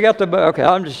 they got the... Okay,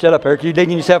 I'm just shut up, Eric. You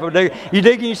digging yourself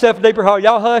a deeper hole.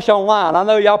 Y'all hush online. I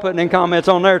know y'all putting in comments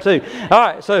on there too. All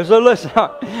right, so listen.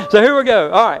 All right, so here we go.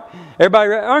 All right,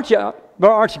 everybody, aren't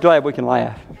you glad we can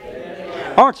laugh?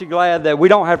 Aren't you glad that we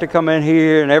don't have to come in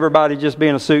here and everybody just be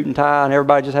in a suit and tie and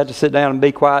everybody just have to sit down and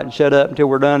be quiet and shut up until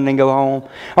we're done and then go home?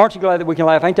 Aren't you glad that we can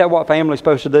laugh? Ain't that what family's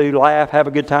supposed to do? Laugh, have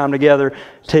a good time together,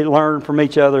 to learn from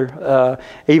each other,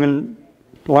 even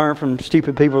learn from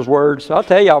stupid people's words. I'll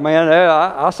tell y'all, man,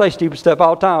 I say stupid stuff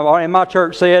all the time. And my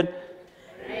church said,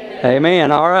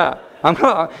 Amen. All right. I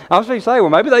was going to say, well,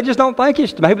 maybe they just don't think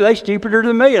maybe they're stupider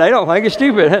than me, and they don't think it's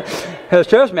stupid.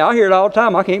 Trust me, I hear it all the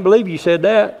time. I can't believe you said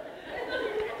that.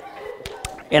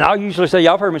 And I'll usually say,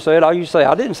 y'all heard me say it, I'll usually say,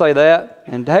 I didn't say that.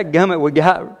 And dadgummit, we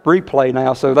got replay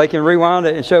now, so they can rewind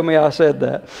it and show me I said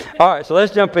that. All right, so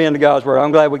let's jump into God's Word.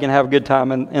 I'm glad we can have a good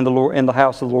time in the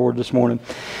house of the Lord this morning.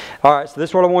 All right, so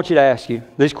this is what I want you to ask you.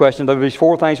 These questions, these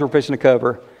 4 things we're fixing to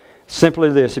cover. Simply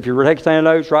this. If you're taking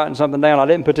notes, writing something down, I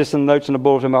didn't put this in the notes in the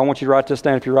bulletin, but I want you to write this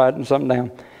down if you're writing something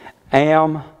down.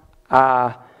 Am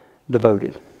I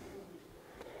devoted?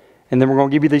 And then we're going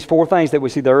to give you these 4 things that we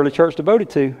see the early church devoted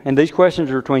to. And these questions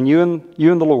are between you and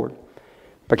the Lord.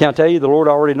 But can I tell you, the Lord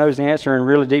already knows the answer, and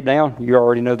really deep down, you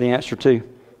already know the answer too.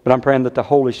 But I'm praying that the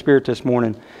Holy Spirit this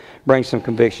morning brings some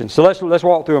conviction. So let's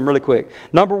walk through them really quick.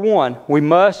 Number 1, we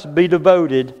must be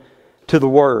devoted to the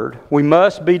Word. We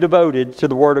must be devoted to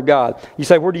the Word of God. You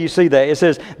say, where do you see that? It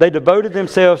says, they devoted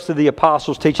themselves to the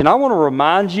apostles' teaching. I want to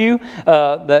remind you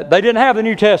that they didn't have the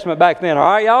New Testament back then, all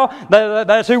right, y'all?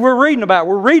 That's who we're reading about.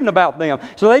 We're reading about them.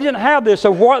 So they didn't have this.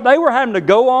 So what they were having to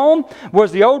go on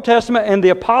was the Old Testament and the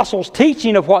apostles'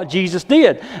 teaching of what Jesus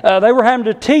did. They were having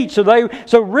to teach.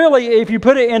 So really, if you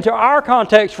put it into our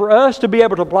context, for us to be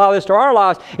able to apply this to our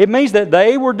lives, it means that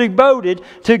they were devoted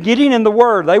to getting in the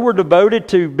Word. They were devoted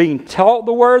to being taught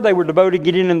the Word. They were devoted to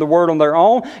getting in the Word on their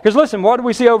own. Because listen, what do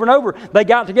we see over and over? They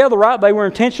got together, right? They were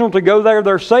intentional to go there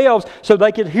themselves so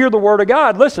they could hear the Word of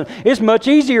God. Listen, it's much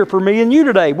easier for me and you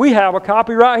today. We have a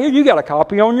copy right here. You got a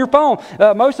copy on your phone.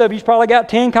 Most of you's probably got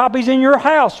 10 copies in your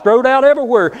house, strode out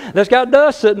everywhere, that's got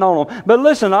dust sitting on them. But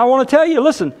listen, I want to tell you,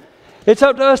 listen, it's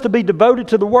up to us to be devoted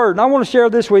to the Word. And I want to share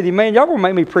this with you. Man, y'all going to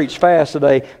make me preach fast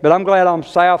today, but I'm glad I'm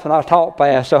south and I talk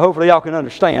fast, so hopefully y'all can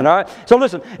understand, all right? So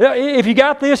listen, if you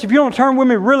got this, if you want to turn with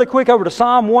me really quick over to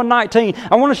Psalm 119,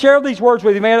 I want to share these words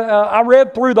with you, man. I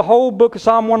read through the whole book of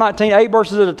Psalm 119, 8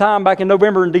 verses at a time back in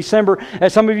November and December,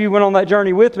 as some of you went on that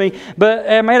journey with me. But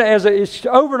man, as it's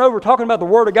over and over talking about the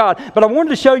Word of God, but I wanted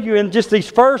to show you in just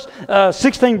these first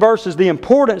 16 verses the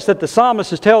importance that the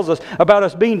psalmist tells us about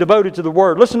us being devoted to the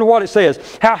Word. Listen to what it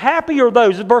says. How happy are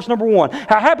those, verse number 1,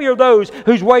 how happy are those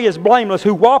whose way is blameless,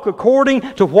 who walk according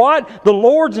to what? The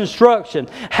Lord's instruction.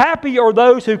 Happy are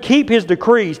those who keep His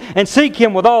decrees and seek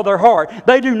Him with all their heart.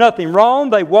 They do nothing wrong.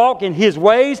 They walk in His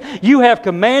ways. You have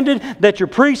commanded that your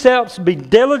precepts be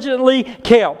diligently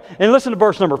kept. And listen to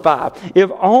verse number 5. If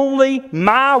only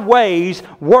my ways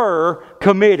were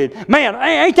committed. Man,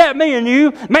 ain't that me and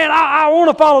you? Man, I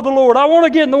want to follow the Lord. I want to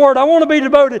get in the Word. I want to be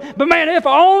devoted. But man,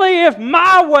 if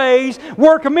my ways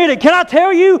were committed. Can I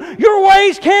tell you, your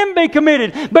ways can be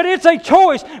committed, but it's a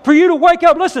choice for you to wake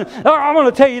up. Listen, I'm going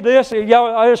to tell you this.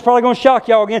 Y'all, it's probably going to shock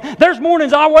y'all again. There's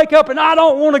mornings I wake up and I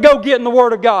don't want to go get in the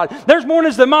Word of God. There's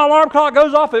mornings that my alarm clock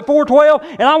goes off at 4:12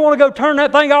 and I want to go turn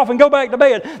that thing off and go back to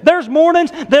bed. There's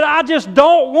mornings that I just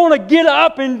don't want to get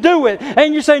up and do it.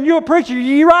 And you're saying, you're a preacher.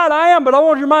 You're right, I am, but I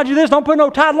want to remind you this. Don't put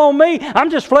no title on me. I'm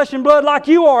just flesh and blood like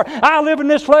you are. I live in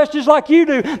this flesh just like you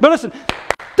do. But listen,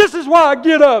 this is why I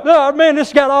get up. Oh, man,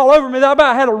 this got all over me. I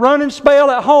about had a running spell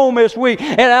at home this week.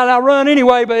 And I run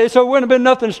anyway, so it wouldn't have been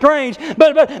nothing strange.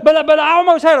 But I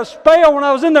almost had a spell when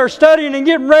I was in there studying and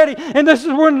getting ready. And this is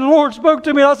when the Lord spoke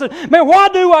to me. And I said, man, why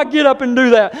do I get up and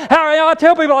do that? I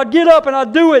tell people I get up and I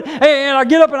do it. And I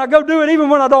get up and I go do it even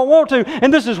when I don't want to.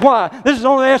 And this is why. This is the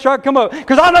only answer I can come up.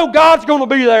 Because I know God's going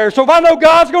to be there. So if I know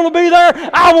God's going to be there,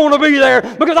 I want to be there.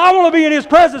 Because I want to be in His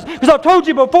presence. Because I've told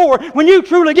you before, when you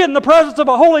truly get in the presence of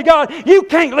a holy God, you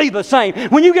can't leave the same.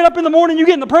 When you get up in the morning, you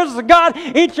get in the presence of God,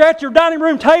 it's at your dining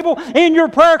room table, in your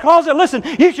prayer closet. Listen,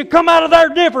 you should come out of there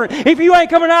different. If you ain't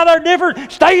coming out of there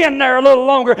different, stay in there a little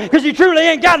longer because you truly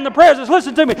ain't got in the presence.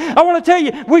 Listen to me. I want to tell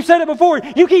you, we've said it before,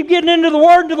 you keep getting into the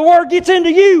Word until the Word gets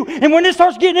into you. And when it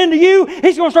starts getting into you,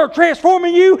 He's going to start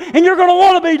transforming you and you're going to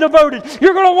want to be devoted.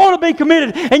 You're going to want to be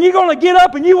committed. And you're going to get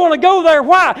up and you want to go there.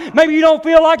 Why? Maybe you don't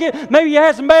feel like it. Maybe you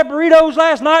had some bad burritos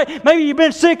last night. Maybe you've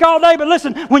been sick all day. But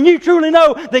listen, when you truly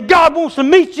know that God wants to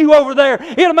meet you over there,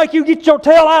 it'll make you get your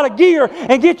tail out of gear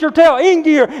and get your tail in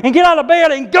gear and get out of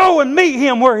bed and go and meet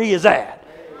Him where He is at.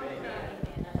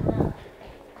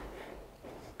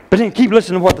 But then keep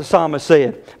listening to what the psalmist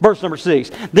said. Verse number 6.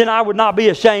 Then I would not be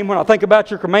ashamed when I think about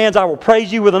your commands. I will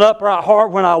praise you with an upright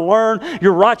heart when I learn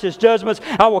your righteous judgments.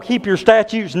 I will keep your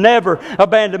statutes. Never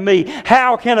abandon me.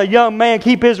 How can a young man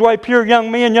keep his way pure?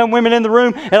 Young men, young women in the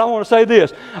room. And I want to say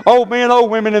this. Old men, old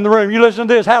women in the room. You listen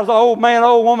to this. How does the old man,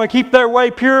 old woman keep their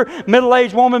way pure?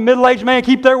 Middle-aged woman, middle-aged man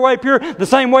keep their way pure? The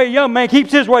same way a young man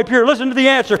keeps his way pure. Listen to the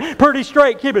answer. Pretty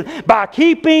straight. Keep it. By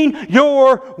keeping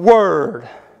your word.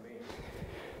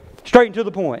 Straight and to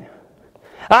the point.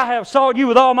 I have sought you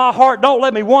with all my heart. Don't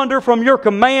let me wander from your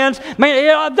commands.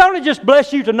 Man, don't it just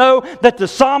bless you to know that the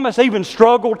psalmist even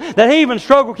struggled, that he even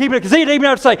struggled keeping it, because he didn't even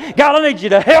have to say, God, I need you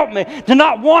to help me to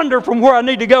not wander from where I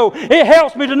need to go. It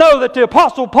helps me to know that the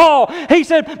Apostle Paul, he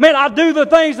said, man, I do the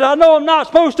things that I know I'm not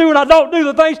supposed to, and I don't do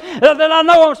the things that I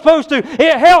know I'm supposed to.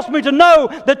 It helps me to know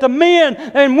that the men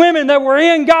and women that were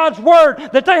in God's Word,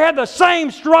 that they had the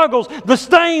same struggles, the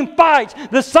same fights,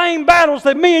 the same battles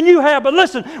that me and you have. But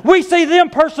listen, we see them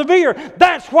persevere.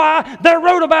 That's why they're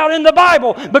wrote about in the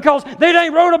Bible, because they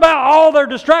ain't wrote about all their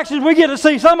distractions. We get to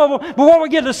see some of them, but what we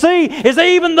get to see is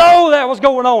even though that was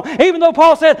going on, even though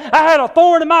Paul said, I had a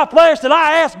thorn in my flesh that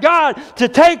I asked God to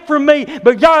take from me,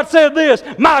 but God said this,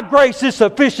 my grace is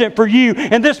sufficient for you.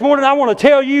 And this morning I want to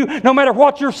tell you, no matter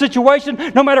what your situation,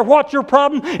 no matter what your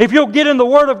problem, if you'll get in the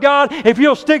Word of God, if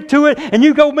you'll stick to it, and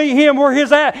you go meet Him where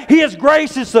He's at, His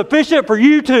grace is sufficient for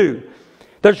you too.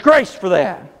 There's grace for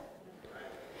that.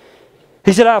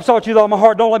 He said, I have sought you with all my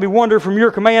heart. Don't let me wander from your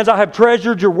commands. I have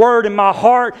treasured your word in my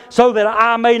heart so that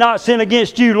I may not sin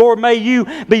against you. Lord, may you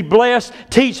be blessed.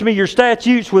 Teach me your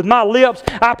statutes with my lips.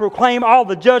 I proclaim all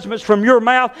the judgments from your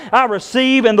mouth. I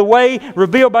receive in the way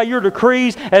revealed by your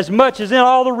decrees as much as in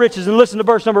all the riches. And listen to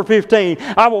verse number 15.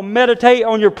 I will meditate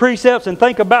on your precepts and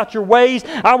think about your ways.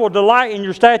 I will delight in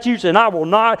your statutes and I will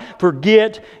not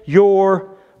forget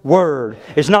your word.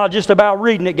 It's not just about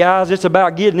reading it, guys. It's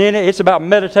about getting in it. It's about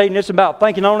meditating. It's about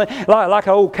thinking on it like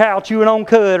an old cow chewing on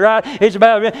cud, right? It's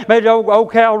about maybe the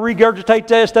old cow regurgitate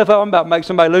that stuff up. I'm about to make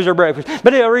somebody lose their breakfast.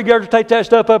 But it'll regurgitate that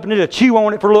stuff up and it'll chew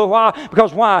on it for a little while.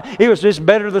 Because why? It was just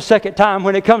better the second time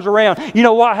when it comes around. You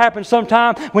know what happens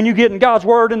sometimes when you get in God's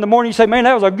word in the morning? You say, man,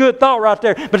 that was a good thought right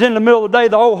there. But in the middle of the day,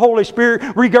 the old Holy Spirit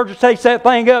regurgitates that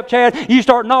thing up, Chad. You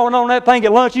start gnawing on that thing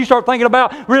at lunch. You start thinking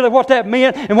about really what that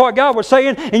meant and what God was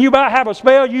saying. And you about have a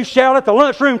spell, you shout at the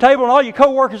lunchroom table and all your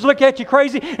co-workers look at you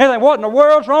crazy and think, what in the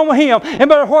world's wrong with him? And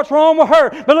better, what's wrong with her?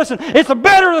 But listen, it's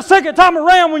better the second time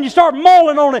around when you start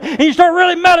mulling on it and you start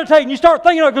really meditating. You start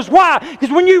thinking of it. Because why? Because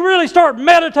when you really start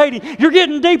meditating, you're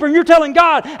getting deeper and you're telling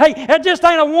God, hey, that just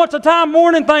ain't a once-a-time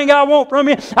morning thing I want from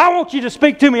you. I want you to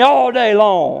speak to me all day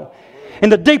long. And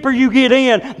the deeper you get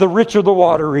in, the richer the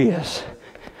water is.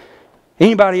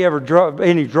 Anybody ever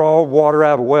draw water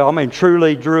out of a well? I mean,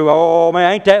 truly drew. Oh,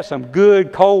 man, ain't that some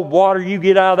good cold water you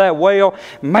get out of that well?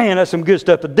 Man, that's some good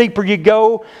stuff. The deeper you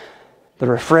go, the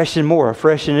more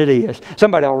refreshing it is.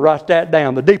 Somebody will write that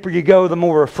down. The deeper you go, the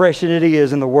more refreshing it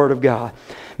is in the Word of God.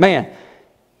 Man,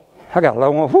 I got a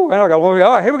long one. All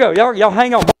right, here we go. Y'all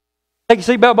hang on. Take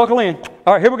your seatbelt, buckle in.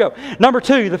 All right, here we go. Number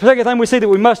 2, the second thing we see that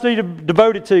we must be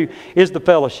devoted to is the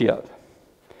fellowship.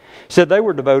 It said they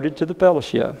were devoted to the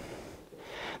fellowship.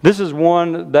 This is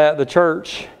one that the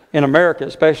church, in America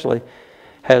especially,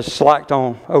 has slacked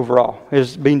on overall,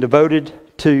 is being devoted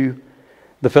to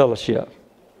the fellowship.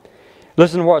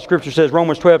 Listen to what Scripture says.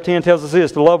 Romans 12:10 tells us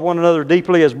this, to love one another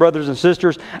deeply as brothers and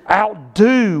sisters,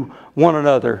 outdo one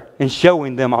another in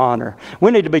showing them honor.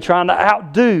 We need to be trying to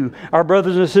outdo our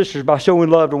brothers and sisters by showing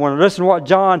love to one another. Listen to what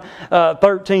John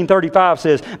 13:35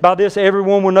 says. By this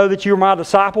everyone will know that you are my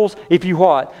disciples if you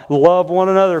what? Love one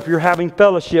another, if you're having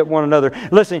fellowship with one another.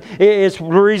 Listen, it's the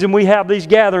reason we have these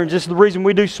gatherings. It's the reason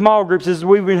we do small groups. It's the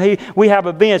reason we have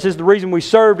events. It's the reason we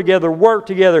serve together, work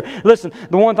together. Listen,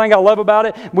 the one thing I love about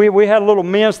it, we had a little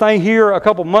men's thing here a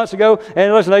couple months ago,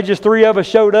 and listen, they just 3 of us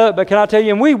showed up, but can I tell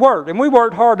you, and we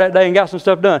worked hard that day and got some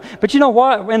stuff done. But you know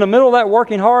what? In the middle of that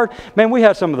working hard, man, we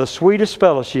had some of the sweetest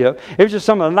fellowship. It was just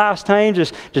some of the nice times,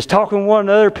 just talking to one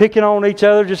another, picking on each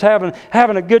other, just having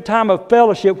a good time of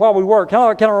fellowship while we work.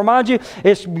 Can I remind you,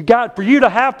 it's got for you to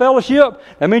have fellowship,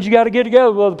 that means you got to get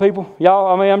together with other people. Y'all,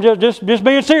 I mean, I'm just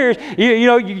being serious.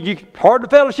 You hard to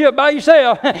fellowship by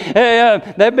yourself.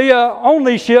 That'd be a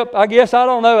only ship, I guess. I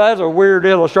don't know. That's a weird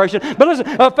illustration. But listen,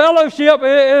 a fellowship,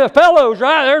 fellows,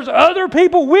 right? There's other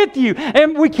people with you,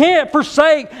 and we can't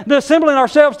forsake the assembling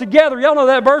ourselves together. Y'all know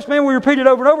that verse, man. We repeat it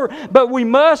over and over. But we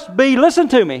must be, listen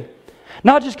to me,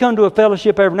 not just come to a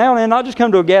fellowship every now and then, not just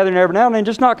come to a gathering every now and then,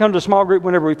 just not come to a small group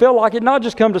whenever we feel like it, not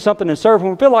just come to something and serve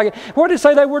when we feel like it. What did it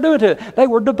say they were doing to it? They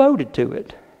were devoted to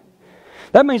it.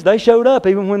 That means they showed up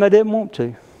even when they didn't want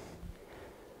to.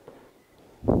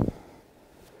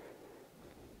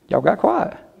 Y'all got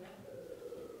quiet.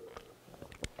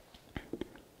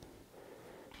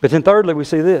 But then thirdly, we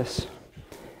see this.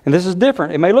 And this is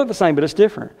different. It may look the same, but it's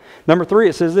different. Number 3,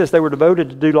 it says this. They were devoted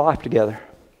to do life together.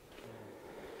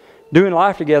 Doing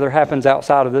life together happens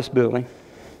outside of this building.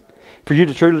 For you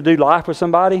to truly do life with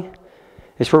somebody,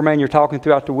 it's where, man, you're talking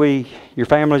throughout the week. Your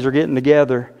families are getting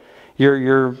together.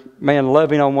 You're man,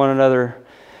 loving on one another.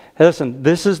 Hey, listen,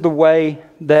 this is the way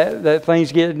that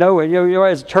things get. No,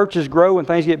 as churches grow and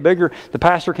things get bigger, the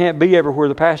pastor can't be everywhere.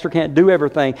 The pastor can't do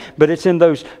everything. But it's in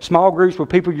those small groups with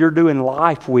people you're doing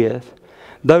life with.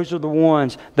 Those are the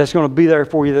ones that's going to be there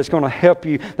for you, that's going to help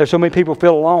you. There's so many people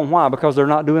feel alone. Why? Because they're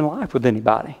not doing life with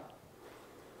anybody.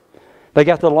 They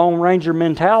got the Lone Ranger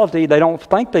mentality. They don't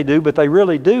think they do, but they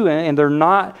really do, and they're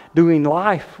not doing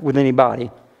life with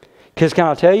anybody. Because can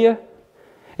I tell you,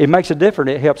 it makes a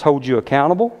difference. It helps hold you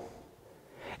accountable.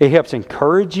 It helps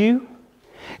encourage you.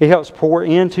 It helps pour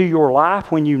into your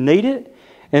life when you need it.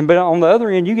 But on the other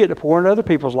end, you get to pour into other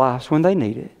people's lives when they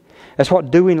need it. That's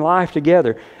what doing life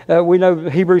together. We know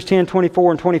Hebrews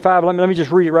 10:24 and 25. Let me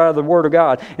just read it right out of the Word of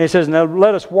God. And it says, now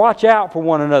let us watch out for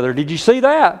one another. Did you see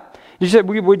that? You said,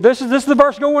 this is the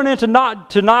verse going into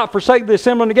not forsake the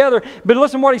assembling together. But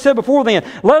listen to what he said before then.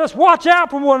 Let us watch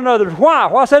out for one another. Why?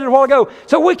 Well, I said it a while ago.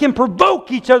 So we can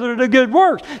provoke each other to do good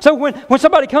works. So when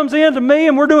somebody comes in to me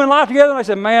and we're doing life together, and I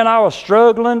said, man, I was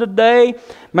struggling today.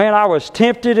 Man, I was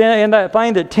tempted in that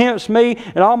thing that tempts me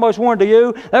and almost wanted to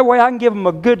do. That way I can give them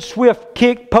a good swift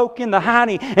kick, poke in the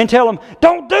hiney and tell them,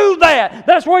 don't do that.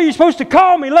 That's why you're supposed to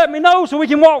call me. Let me know so we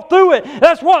can walk through it.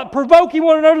 That's what provoking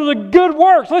one another to good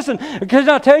works. Listen, because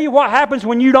I'll tell you what happens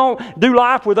when you don't do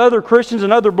life with other Christians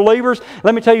and other believers.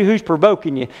 Let me tell you who's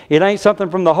provoking you. It ain't something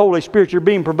from the Holy Spirit. You're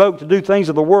being provoked to do things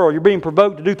of the world. You're being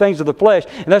provoked to do things of the flesh.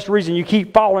 And that's the reason you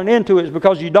keep falling into it, is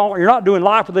because you're not doing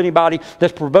life with anybody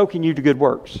that's provoking you to good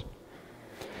works.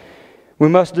 We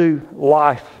must do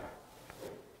life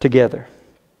together.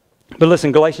 But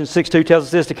listen, Galatians 6:2 tells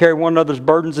us this, to carry one another's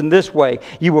burdens in this way.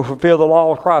 You will fulfill the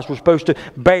law of Christ. We're supposed to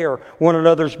bear one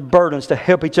another's burdens to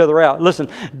help each other out. Listen,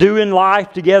 doing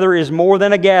life together is more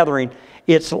than a gathering.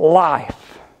 It's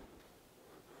life.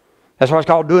 That's why it's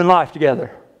called doing life together.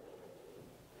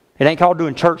 It ain't called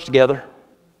doing church together.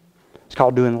 It's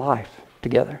called doing life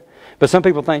together. But some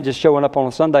people think just showing up on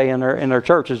a Sunday in their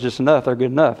church is just enough. They're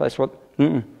good enough. That's what...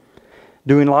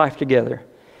 Doing life together.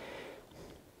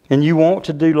 And you want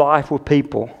to do life with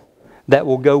people that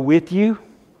will go with you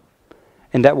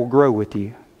and that will grow with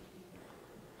you.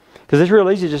 Because it's real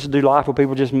easy just to do life with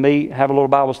people, just meet, have a little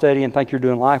Bible study and think you're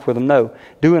doing life with them. No.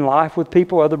 Doing life with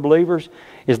people, other believers,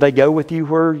 is they go with you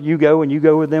where you go and you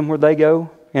go with them where they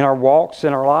go in our walks,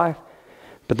 in our life.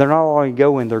 But they're not only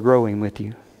going, they're growing with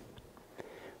you.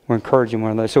 We're encouraging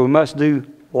one another. So we must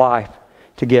do life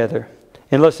together.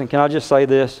 And listen, can I just say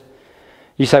this?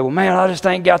 You say, well, man, I just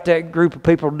ain't got that group of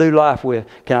people to do life with.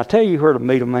 Can I tell you where to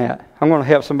meet them at? I'm going to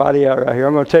help somebody out right here.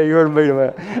 I'm going to tell you where to meet them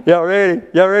at. Y'all ready?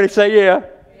 Y'all ready? Say yeah.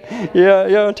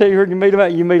 Yeah, I'll tell you where you meet them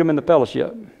at. You meet them in the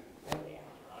fellowship.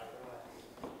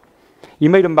 You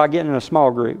meet them by getting in a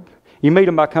small group. You meet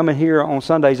them by coming here on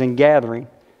Sundays and gathering.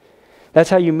 That's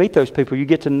how you meet those people. You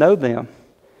get to know them.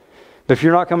 But if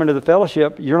you're not coming to the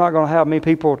fellowship, you're not going to have many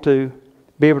people to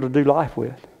be able to do life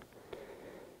with.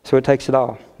 So it takes it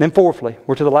all. Then fourthly,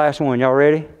 we're to the last one. Y'all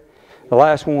ready? The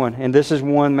last one. And this is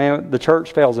one, man, the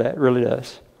church fails at. It really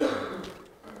does.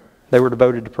 They were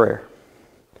devoted to prayer.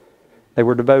 They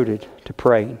were devoted to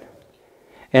praying.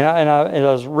 And I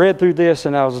was read through this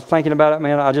and I was thinking about it,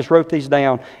 man. I just wrote these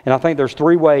down. And I think there's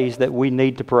 3 ways that we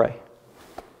need to pray.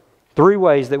 3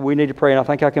 ways that we need to pray, and I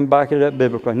think I can back it up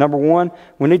biblically. Number 1,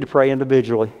 we need to pray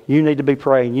individually. You need to be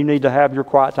praying. You need to have your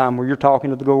quiet time where you're talking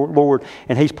to the Lord,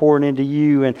 and He's pouring into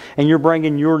you, and you're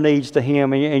bringing your needs to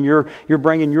Him, and you're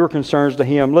bringing your concerns to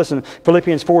Him. Listen,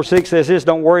 Philippians 4:6 says this,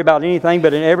 don't worry about anything,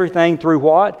 but in everything through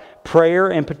what?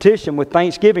 Prayer and petition with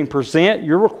thanksgiving. Present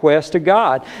your request to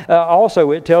God.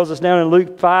 Also, it tells us down in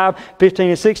Luke 5:15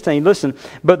 and 16, listen,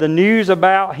 but the news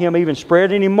about Him even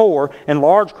spread anymore, and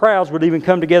large crowds would even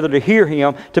come together to hear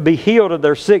Him, to be healed of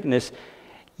their sickness.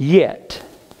 Yet,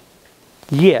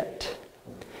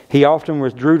 He often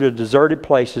withdrew to deserted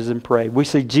places and prayed. We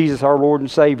see Jesus, our Lord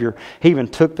and Savior, He even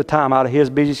took the time out of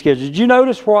His busy schedule. Did you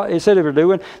notice what it said they were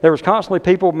doing? There was constantly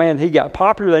people, man, He got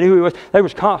popular, they knew who He was. There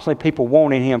was constantly people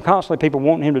wanting Him, constantly people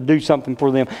wanting Him to do something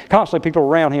for them, constantly people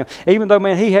around Him. Even though,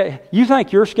 man, you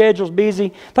think your schedule's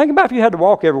busy? Think about if you had to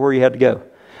walk everywhere you had to go.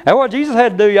 That's what Jesus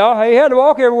had to do, y'all. He had to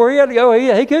walk everywhere he had to go.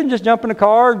 He couldn't just jump in the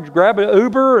car, grab an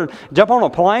Uber, and jump on a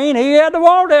plane. He had to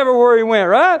walk everywhere he went,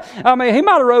 right? I mean, he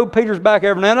might have rode Peter's back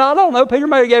every now and then. I don't know. Peter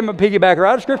may have gave him a piggyback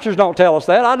ride. The scriptures don't tell us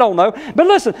that. I don't know. But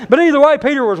listen, but either way,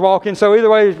 Peter was walking, so either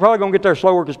way, he's probably going to get there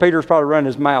slower because Peter's probably running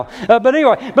his mouth. But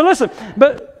anyway, but listen,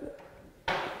 but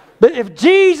if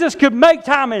Jesus could make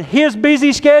time in his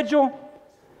busy schedule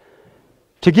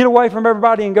to get away from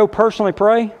everybody and go personally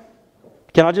pray,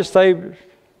 can I just say,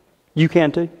 you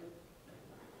can too?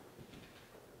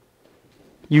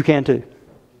 You can too.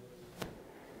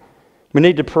 We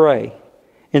need to pray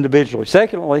individually.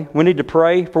 Secondly, we need to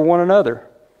pray for one another.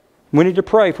 We need to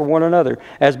pray for one another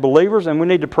as believers, and we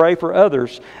need to pray for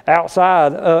others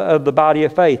outside of the body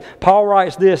of faith. Paul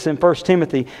writes this in 1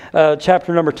 Timothy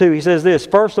chapter number 2. He says this,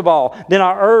 "First of all, then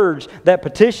I urge that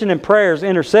petition and prayers,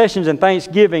 intercessions and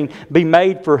thanksgiving be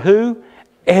made for" who?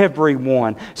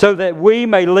 Everyone, so that we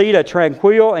may lead a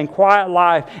tranquil and quiet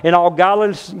life in all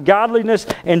godliness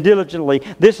and diligently.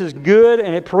 This is good,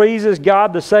 and it pleases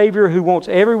God the Savior, who wants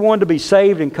everyone to be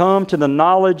saved and come to the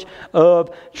knowledge of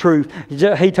truth.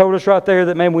 He told us right there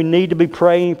that, man, we need to be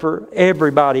praying for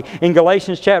everybody. In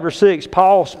Galatians chapter 6,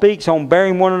 Paul speaks on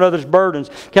bearing one another's burdens.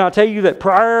 Can I tell you that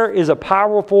prayer is a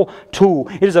powerful tool?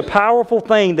 It is a powerful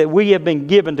thing that we have been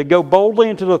given to go boldly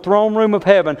into the throne room of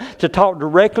heaven to talk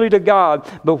directly to God.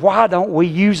 But why don't we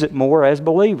use it more as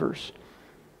believers?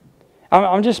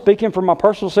 I'm just speaking for my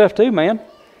personal self too, man.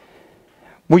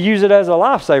 We use it as a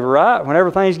lifesaver, right? Whenever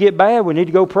things get bad, we need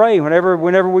to go pray.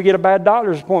 Whenever we get a bad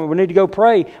doctor's appointment, we need to go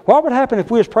pray. What would happen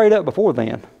if we was prayed up before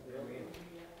then?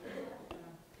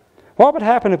 What would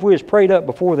happen if we was prayed up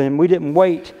before then? We didn't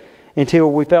wait until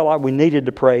we felt like we needed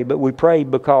to pray, but we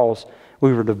prayed because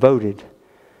we were devoted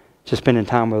to spending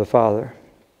time with the Father.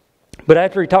 But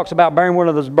after he talks about bearing one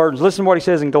of those burdens, listen to what he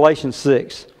says in Galatians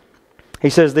 6.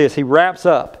 He says this, he wraps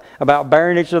up about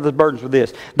bearing each other's burdens with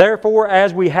this. "Therefore,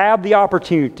 as we have the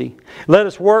opportunity, let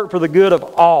us work for the good of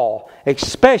all,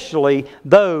 especially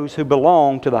those who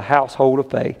belong to the household of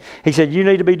faith." He said, you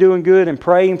need to be doing good and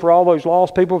praying for all those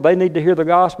lost people. They need to hear the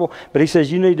gospel. But he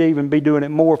says, you need to even be doing it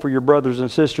more for your brothers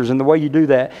and sisters. And the way you do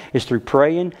that is through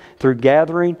praying, through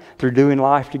gathering, through doing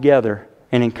life together,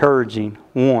 and encouraging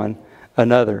one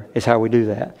another is how we do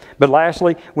that. But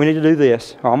lastly, we need to do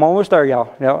this. I'm almost there, y'all.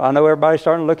 I know everybody's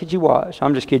starting to look at your watch.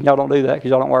 I'm just kidding. Y'all don't do that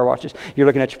because y'all don't wear watches. You're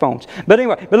looking at your phones. But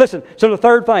anyway, but listen. So the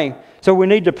third thing. So we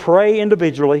need to pray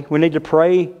individually. We need to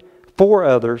pray for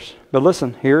others. But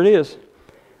listen, here it is.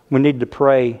 We need to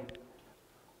pray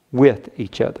with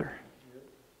each other.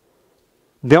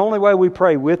 The only way we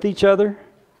pray with each other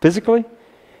physically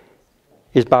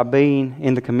is by being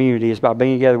in the community, is by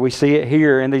being together. We see it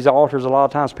here in these altars a lot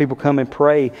of times. People come and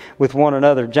pray with one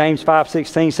another. James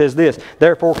 5:16 says this,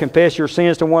 "Therefore confess your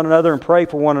sins to one another and pray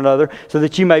for one another so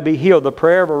that you may be healed. The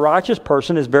prayer of a righteous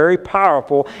person is very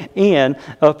powerful in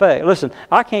effect." Listen,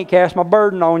 I can't cast my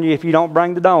burden on you if you don't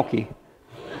bring the donkey.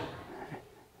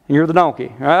 You're the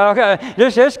donkey. Okay,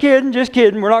 just kidding, just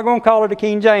kidding. We're not going to call it a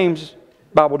King James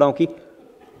Bible donkey.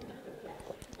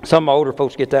 Some older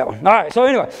folks get that one. All right, so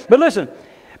anyway, but listen,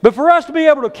 but for us to be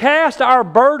able to cast our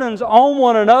burdens on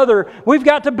one another, we've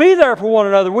got to be there for one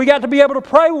another. We've got to be able to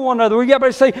pray with one another. We've got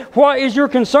to say, what is your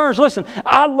concerns? Listen,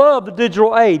 I love the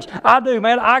digital age. I do,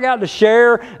 man. I got to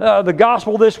share the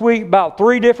gospel this week about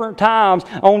 3 different times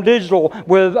on digital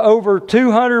with over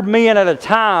 200 men at a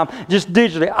time, just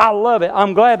digitally. I love it.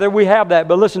 I'm glad that we have that.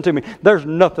 But listen to me, there's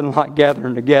nothing like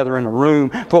gathering together in a room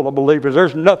full of believers.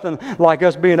 There's nothing like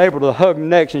us being able to hug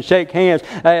necks and shake hands.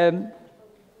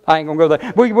 I ain't going to go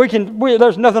there.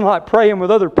 There's nothing like praying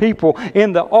with other people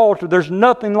in the altar. There's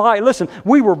nothing like, listen,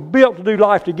 we were built to do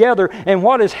life together. And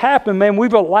what has happened, man,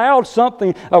 we've allowed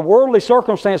something, a worldly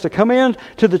circumstance to come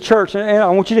into the church. And I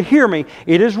want you to hear me.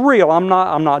 It is real. I'm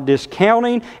not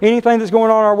discounting anything that's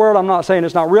going on in our world. I'm not saying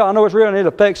it's not real. I know it's real and it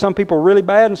affects some people really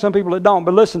bad and some people that don't.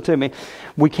 But listen to me.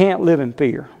 We can't live in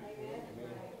fear.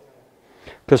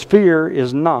 Because fear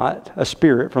is not a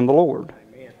spirit from the Lord.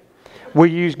 We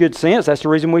use good sense. That's the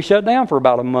reason we shut down for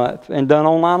about a month and done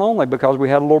online only, because we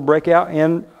had a little breakout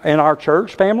in our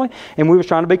church family and we was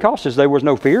trying to be cautious. There was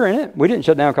no fear in it. We didn't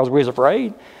shut down because we was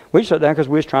afraid. We shut down because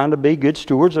we was trying to be good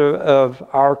stewards of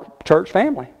our church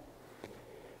family.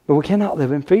 But we cannot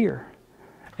live in fear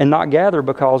and not gather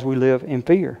because we live in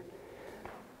fear.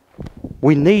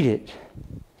 We need it.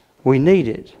 We need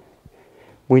it.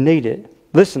 We need it.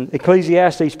 Listen,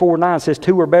 Ecclesiastes 4:9 says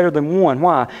 2 are better than 1.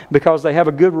 Why? Because they have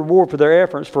a good reward for their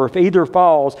efforts. For if either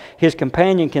falls, his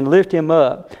companion can lift him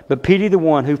up. But pity the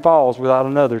one who falls without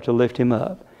another to lift him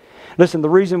up. Listen, the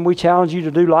reason we challenge you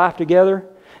to do life together,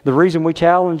 The reason we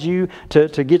challenge you to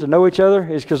get to know each other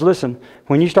is because, listen,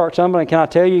 when you start stumbling, can I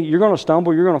tell you, you're going to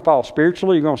stumble, you're going to fall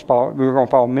spiritually, you're going to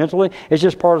fall mentally. It's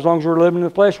just part as long as we're living in the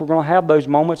flesh, we're going to have those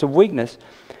moments of weakness.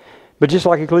 But just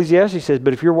like Ecclesiastes says,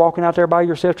 but if you're walking out there by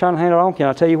yourself trying to handle it on, can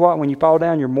I tell you what? When you fall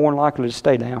down, you're more than likely to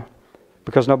stay down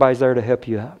because nobody's there to help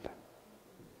you up.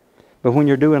 But when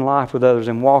you're doing life with others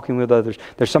and walking with others,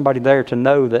 there's somebody there to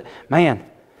know that, man,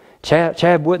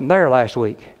 Chad wasn't there last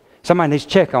week. Somebody needs to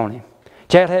check on him.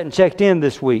 Chad hadn't checked in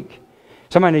this week.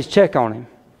 Somebody needs to check on him.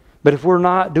 But if we're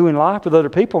not doing life with other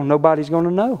people, nobody's going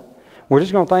to know. We're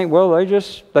just going to think, well, they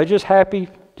just happy,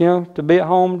 to be at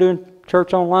home doing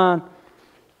church online.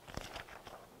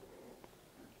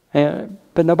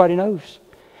 But nobody knows.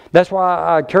 That's why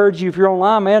I encourage you, if you're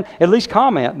online, man, at least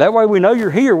comment. That way we know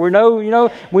you're here. We know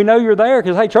you're there.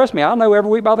 Because, hey, trust me, I know every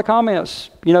week by the comments,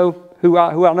 who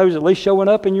I know is at least showing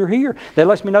up and you're here. That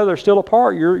lets me know they're still a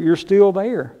part. You're still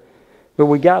there. But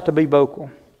we got to be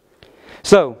vocal.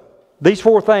 So, these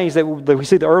 4 things that we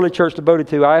see the early church devoted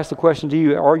to, I ask the question to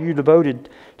you, are you devoted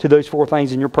to those 4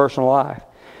 things in your personal life?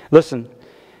 Listen,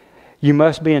 you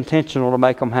must be intentional to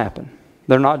make them happen.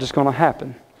 They're not just going to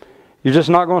happen. You're just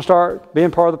not going to start being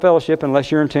part of the fellowship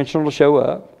unless you're intentional to show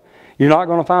up. You're not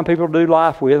going to find people to do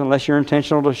life with unless you're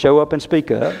intentional to show up and speak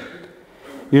up.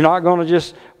 You're not going to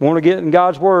just want to get in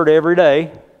God's Word every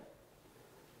day.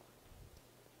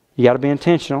 You got to be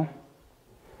intentional.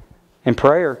 And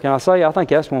prayer, can I say, I think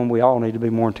that's one we all need to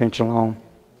be more intentional on.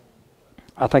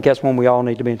 I think that's one we all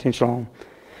need to be intentional on.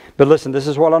 But listen, this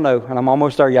is what I know, and I'm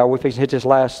almost there, y'all. We're fixing to hit this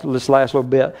last little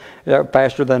bit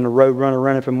faster than the road runner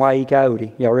running from Y.E.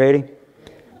 Coyote. Y'all ready?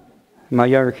 My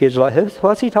younger kids are like,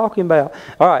 what's he talking about?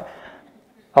 All right.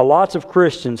 Lots of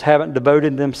Christians haven't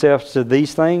devoted themselves to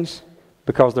these things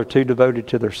because they're too devoted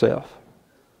to themselves.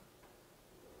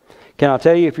 Can I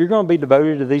tell you, if you're going to be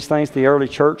devoted to these things the early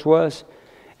church was,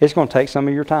 it's going to take some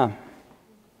of your time.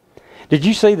 Did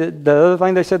you see that the other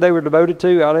thing they said they were devoted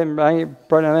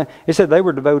to? It said they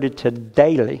were devoted to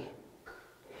daily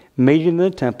meeting in the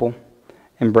temple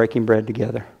and breaking bread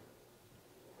together.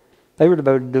 They were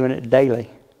devoted to doing it daily,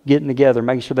 getting together,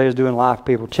 making sure they was doing life with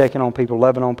people, checking on people,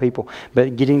 loving on people,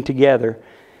 but getting together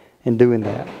and doing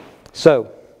that.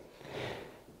 So,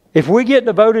 if we get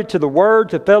devoted to the Word,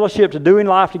 to fellowship, to doing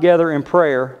life together in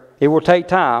prayer, it will take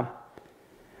time.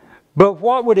 But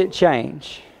what would it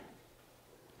change?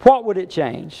 What would it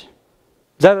change?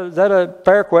 Is that a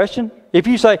fair question? If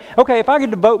you say, okay, if I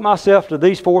could devote myself to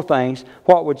these 4 things,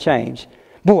 what would change?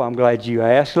 Boy, I'm glad you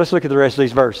asked. Let's look at the rest of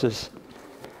these verses.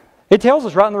 It tells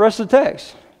us right in the rest of the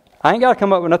text. I ain't got to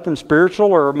come up with nothing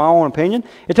spiritual or my own opinion.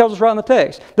 It tells us right in the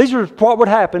text. These are what would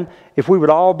happen if we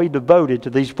would all be devoted to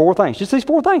these 4 things. Just these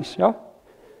 4 things, y'all.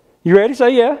 You ready?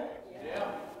 Say yeah.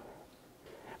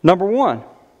 Number 1,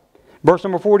 verse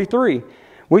number 43.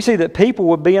 We see that people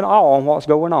would be in awe on what's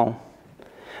going on.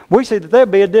 We see that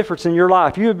there'd be a difference in your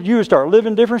life. You would start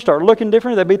living different, start looking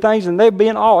different. There'd be things and they'd be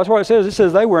in awe. That's what it says. It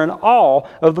says they were in awe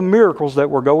of the miracles that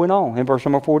were going on in verse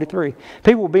number 43.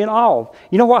 People would be in awe.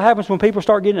 You know what happens when people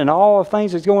start getting in awe of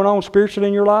things that's going on spiritually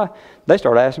in your life? They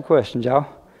start asking questions, y'all.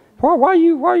 Why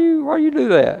you do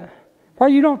that? Why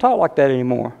you don't talk like that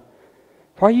anymore?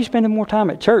 Why are you spending more time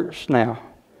at church now?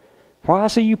 Why I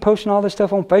see you posting all this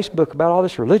stuff on Facebook about all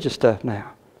this religious stuff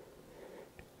now?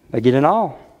 They get in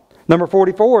awe. Number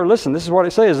 44, listen, this is what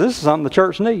it says. This is something the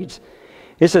church needs.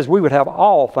 It says we would have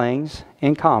all things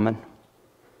in common.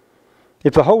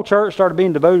 If the whole church started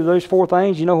being devoted to those 4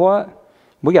 things, you know what?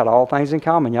 We got all things in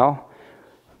common, y'all.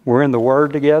 We're in the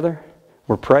Word together.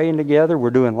 We're praying together.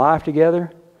 We're doing life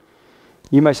together.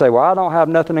 You may say, well, I don't have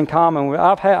nothing in common.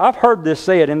 I've heard this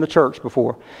said in the church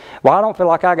before. Well, I don't feel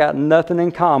like I got nothing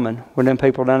in common with them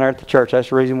people down there at the church. That's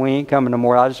the reason we ain't coming no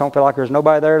more. I just don't feel like there's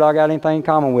nobody there that I got anything in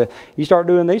common with. You start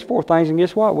doing these 4 things, and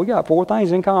guess what? We got 4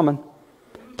 things in common.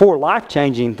 4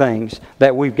 life-changing things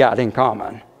that we've got in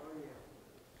common.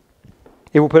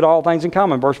 It will put all things in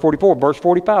common. Verse 44, verse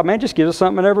 45. Man, just gives us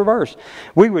something in every verse.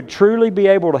 We would truly be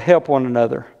able to help one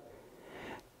another.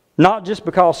 Not just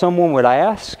because someone would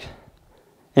ask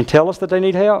and tell us that they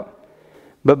need help,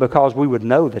 but because we would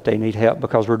know that they need help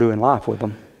because we're doing life with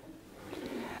them.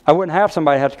 I wouldn't have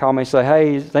somebody have to call me and say,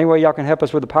 hey, is there any way y'all can help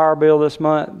us with the power bill this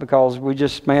month? Because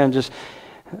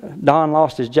Don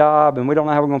lost his job and we don't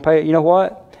know how we're going to pay it. You know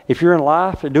what? If you're in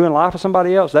life, doing life with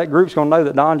somebody else, that group's going to know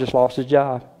that Don just lost his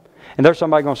job. And there's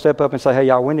somebody going to step up and say, hey,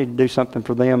 y'all, we need to do something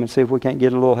for them and see if we can't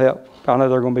get a little help. I know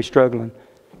they're going to be struggling.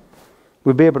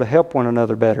 We'll be able to help one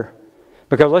another better.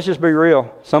 Because let's just be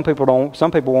real, some people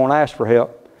won't ask for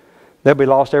help. They'll be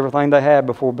lost everything they had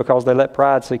before because they let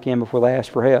pride sink in before they ask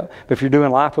for help. But if you're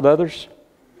doing life with others,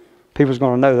 people's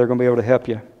going to know they're going to be able to help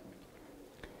you.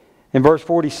 In verse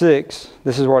 46,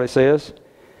 this is what it says.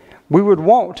 We would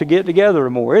want to get together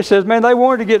more. It says, man, they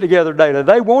wanted to get together daily.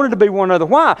 They wanted to be one another.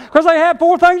 Why? Because they have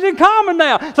 4 things in common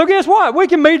now. So guess what? We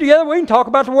can meet together. We can talk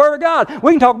about the Word of God.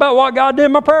 We can talk about what God did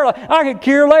in my prayer life. I could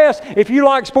care less if you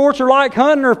like sports or like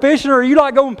hunting or fishing or you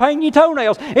like going painting your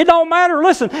toenails. It don't matter.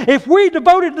 Listen, if we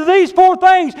devoted to these 4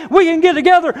 things, we can get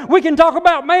together. We can talk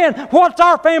about, man, what's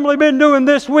our family been doing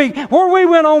this week? Where we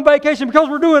went on vacation because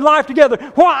we're doing life together.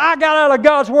 What I got out of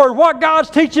God's Word. What God's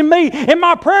teaching me in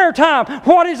my prayer time.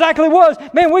 What exactly was.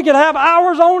 Man, we could have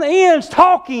hours on ends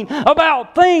talking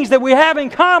about things that we have in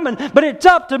common, but it's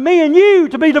up to me and you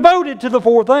to be devoted to the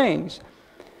 4 things.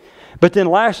 But then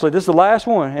lastly, this is the last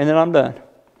one, and then I'm done.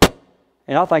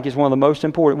 And I think it's one of the most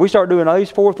important. We start doing these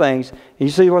 4 things, and you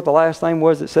see what the last thing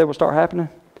was that said will start happening?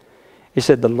 It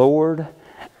said the Lord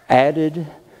added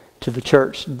to the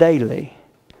church daily.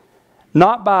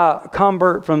 Not by a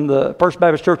convert from the First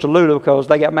Baptist Church of Luda because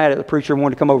they got mad at the preacher and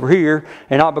wanted to come over here,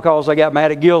 and not because they got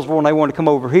mad at Gillsville and they wanted to come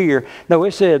over here. No,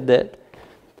 it said that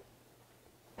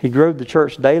He grew the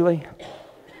church daily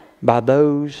by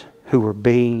those who were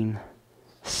being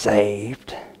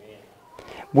saved.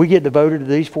 We get devoted to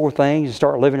these 4 things and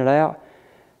start living it out.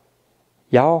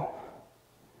 Y'all,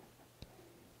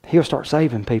 He'll start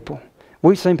saving people.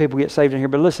 We've seen people get saved in here,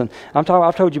 but listen,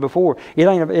 I've told you before,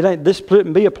 this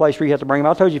shouldn't be a place where you have to bring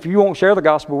them. I told you, if you won't share the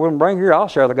gospel with them, bring here, I'll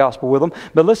share the gospel with them.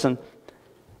 But listen,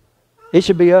 it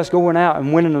should be us going out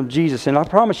and winning them to Jesus. And I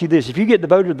promise you this, if you get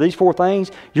devoted to these 4 things,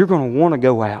 you're going to want to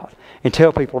go out and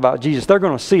tell people about Jesus. They're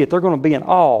going to see it. They're going to be in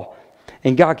awe.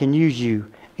 And God can use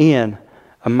you in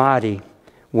a mighty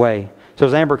way. So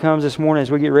as Amber comes this morning, as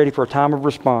we get ready for a time of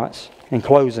response and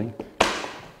closing,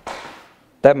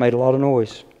 that made a lot of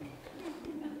noise.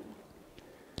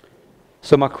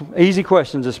 So my easy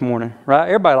questions this morning, right?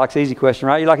 Everybody likes an easy question,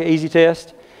 right? You like an easy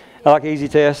test? I like an easy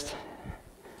test.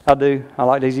 I do. I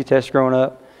liked easy tests growing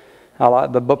up. I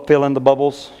like the fill in the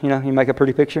bubbles. You know, you make a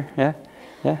pretty picture. Yeah?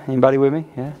 Yeah? Anybody with me?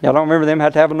 Yeah? Y'all don't remember them?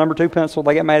 Had to have a number 2 pencil.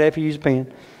 They got mad if you use a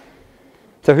pen.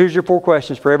 So here's your 4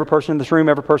 questions for every person in this room,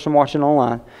 every person watching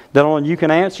online. That only you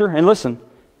can answer. And listen,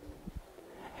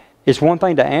 it's one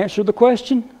thing to answer the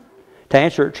question, to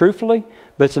answer it truthfully,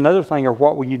 but it's another thing of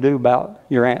what will you do about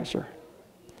your answer.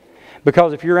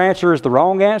 Because if your answer is the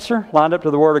wrong answer, lined up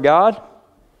to the Word of God,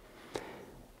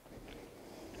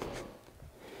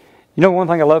 you know one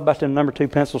thing I love about them number 2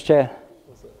 pencils, Chad?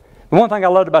 The one thing I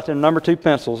loved about them number 2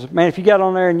 pencils, man, if you got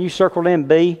on there and you circled in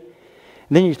B,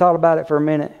 and then you thought about it for a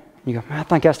minute, and you go, man, I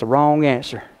think that's the wrong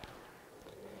answer.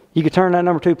 You could turn that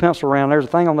number 2 pencil around. There's a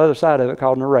thing on the other side of it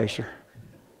called an eraser.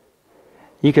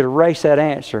 You could erase that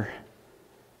answer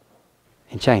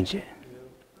and change it.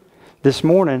 This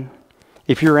morning,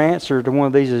 if your answer to one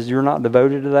of these is you're not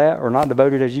devoted to that or not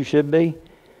devoted as you should be,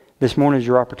 this morning is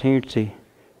your opportunity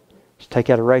to take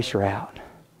that eraser out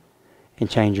and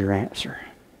change your answer.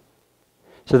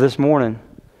 So this morning,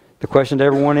 the question to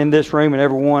everyone in this room and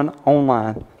everyone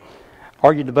online,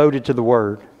 are you devoted to the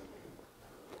Word?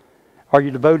 Are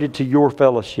you devoted to your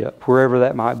fellowship, wherever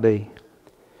that might be?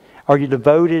 Are you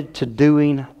devoted to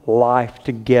doing life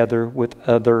together with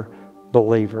other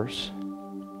believers?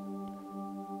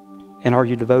 And are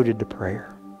you devoted to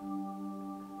prayer?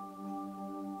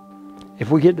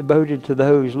 If we get devoted to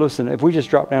those, listen, if we just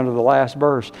drop down to the last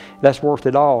verse, that's worth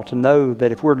it all to know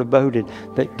that if we're devoted,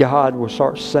 that God will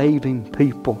start saving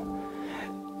people.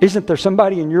 Isn't there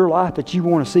somebody in your life that you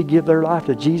want to see give their life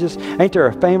to Jesus? Ain't there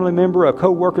a family member, a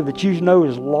co-worker that you know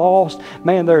is lost?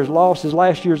 Man, they're as lost as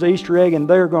last year's Easter egg, and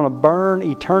they're going to burn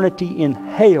eternity in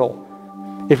hell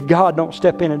if God don't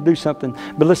step in and do something.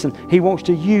 But listen, He wants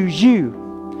to use you.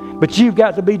 But you've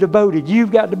got to be devoted.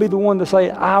 You've got to be the one to say,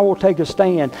 I will take a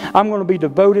stand. I'm going to be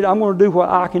devoted. I'm going to do what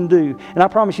I can do. And I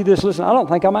promise you this, listen, I don't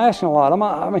think I'm asking a lot.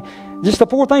 I mean, just the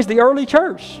 4 things, the early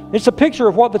church. It's a picture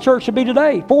of what the church should be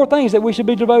today. 4 things that we should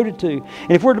be devoted to.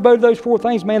 And if we're devoted to those 4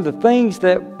 things, man, the things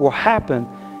that will happen,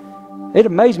 it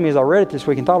amazed me as I read it this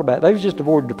week and thought about it. They was just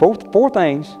devoted to 4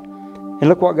 things, and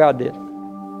look what God did.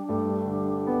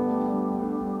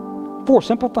 4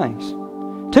 simple things.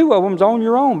 2 of them's on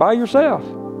your own, by yourself.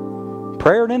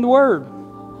 Prayer and in the Word.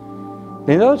 And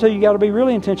the other 2 you got to be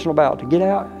really intentional about to get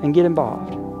out and get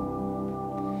involved.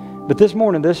 But this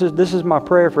morning, this is my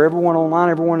prayer for everyone online,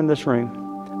 everyone in this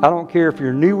room. I don't care if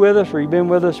you're new with us or you've been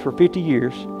with us for 50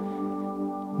 years.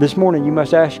 This morning, you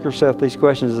must ask yourself these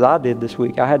questions as I did this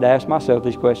week. I had to ask myself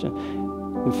these questions.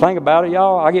 And think about it,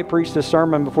 y'all. I get preached this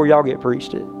sermon before y'all get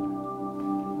preached it.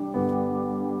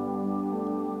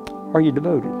 Are you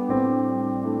devoted?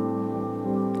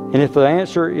 And if the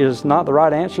answer is not the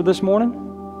right answer this morning,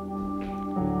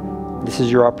 this is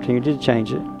your opportunity to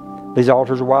change it. These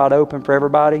altars are wide open for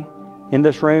everybody. in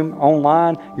this room,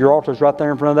 online, your altar's right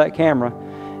there in front of that camera.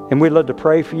 And we'd love to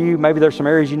pray for you. Maybe there's some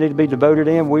areas you need to be devoted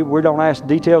in. We don't ask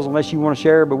details unless you want to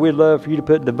share, but we'd love for you to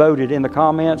put devoted in the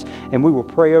comments, and we will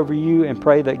pray over you and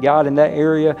pray that God in that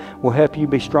area will help you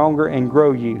be stronger and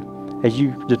grow you as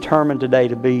you determine today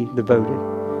to be devoted.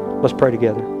 Let's pray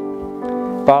together.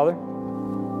 Father,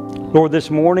 Lord, this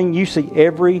morning you see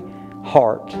every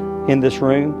heart in this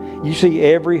room. You see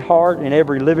every heart in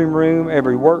every living room,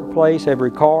 every workplace,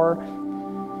 every car.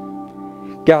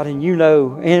 God, and you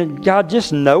know, and God,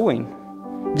 just knowing,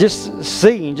 just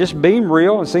seeing, just being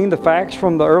real and seeing the facts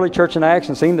from the early church in Acts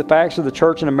and seeing the facts of the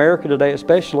church in America today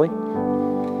especially,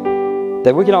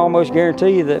 that we can almost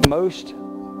guarantee you that most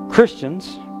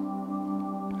Christians,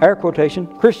 air quotation,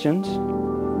 Christians,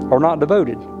 are not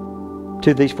devoted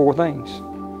to these four things.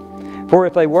 For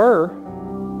if they were,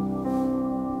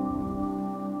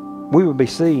 we would be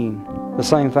seeing the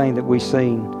same thing that we've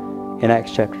seen in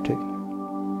Acts chapter 2.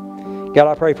 God,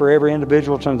 I pray for every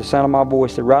individual that's under the sound of my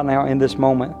voice that right now in this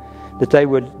moment, that they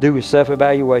would do a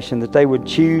self-evaluation, that they would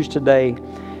choose today,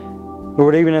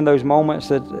 Lord, even in those moments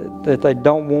that they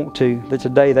don't want to, that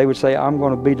today they would say, I'm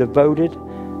going to be devoted,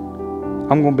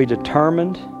 I'm going to be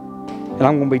determined, and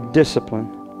I'm going to be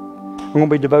disciplined. I'm going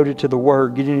to be devoted to the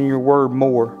Word, getting in your Word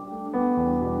more.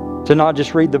 To not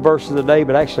just read the verses of the day,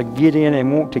 but actually get in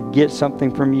and want to get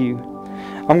something from you.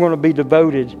 I'm going to be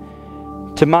devoted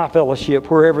to my fellowship,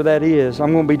 wherever that is.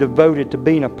 I'm going to be devoted to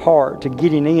being a part, to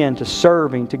getting in, to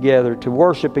serving together, to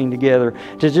worshiping together,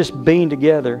 to just being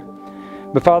together.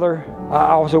 But Father, I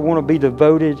also want to be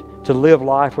devoted to live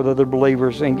life with other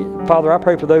believers. And Father, I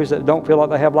pray for those that don't feel like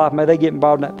they have life. May they get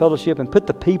involved in that fellowship and put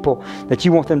the people that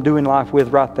you want them doing life with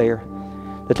right there.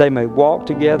 That they may walk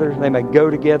together, they may go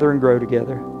together and grow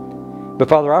together. But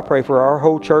Father, I pray for our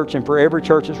whole church and for every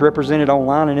church that's represented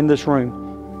online and in this room.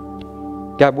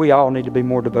 God, we all need to be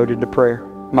more devoted to prayer,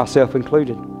 myself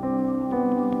included.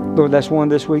 Lord, that's one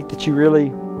this week that you really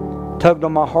tugged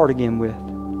on my heart again with.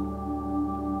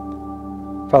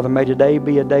 Father, may today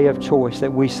be a day of choice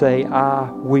that we say, I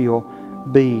will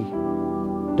be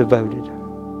devoted.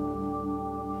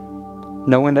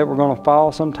 Knowing that we're going to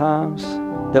fall sometimes,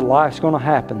 that life's going to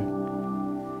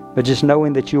happen, but just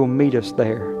knowing that you'll meet us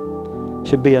there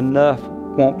should be enough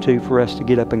want to for us to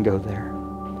get up and go there.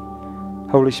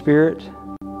 Holy Spirit,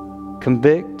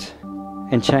 convict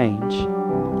and change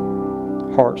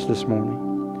hearts this morning.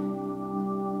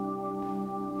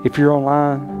 If you're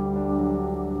online,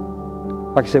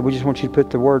 like I said, we just want you to put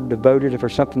the word devoted if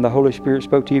there's something the Holy Spirit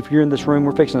spoke to you. If you're in this room,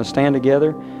 we're fixing to stand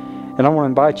together. And I want to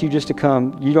invite you just to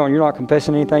come. You're not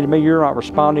confessing anything to me. You're not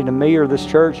responding to me or this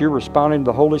church. You're responding to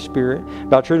the Holy Spirit.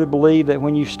 But I truly believe that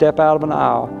when you step out of an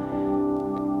aisle,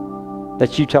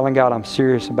 that you telling God, I'm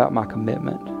serious about my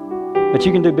commitment. But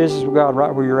you can do business with God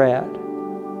right where you're at.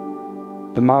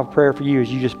 But my prayer for you is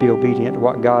you just be obedient to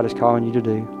what God is calling you to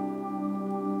do.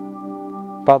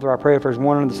 Father, I pray if there's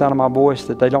one under the sound of my voice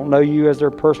that they don't know you as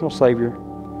their personal Savior,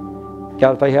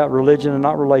 God, if they have religion and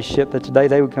not relationship, that today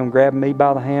they would come grab me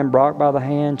by the hand, Brock by the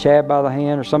hand, Chad by the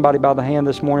hand, or somebody by the hand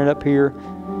this morning up here,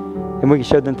 and we can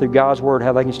show them through God's Word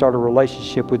how they can start a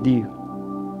relationship with you.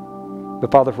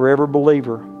 But Father, for every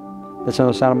believer that's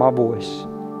under the sound of my voice,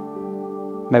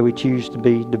 may we choose to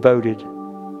be devoted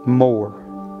more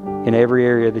in every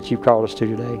area that you've called us to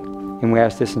today. And we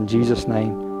ask this in Jesus'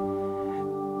 name.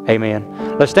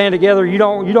 Amen. Let's stand together. You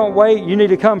don't wait. You need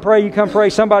to come pray. You come pray.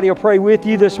 Somebody will pray with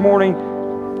you this morning.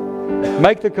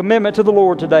 Make the commitment to the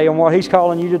Lord today on what He's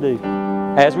calling you to do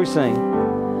as we sing.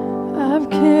 I've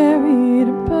carried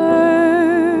a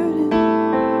burden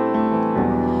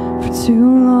for too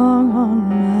long on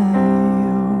my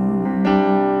own.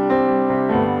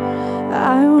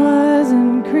 I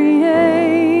wasn't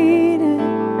created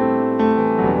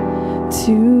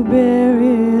to bear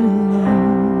it alone.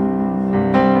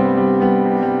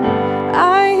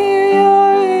 I hear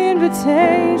your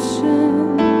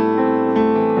invitation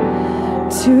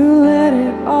to let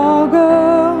it all go.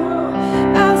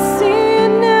 I see it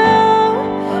now,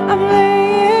 I'm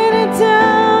laying it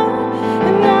down,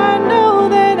 and I know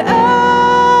that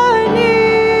I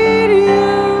need you.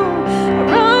 I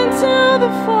run to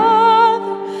the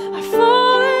Father, I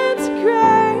fall into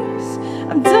grace.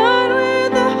 I'm done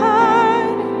with the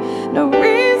hiding, no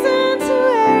reason to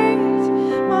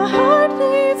wait. My heart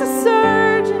needs a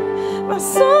surgeon, my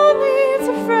soul needs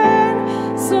a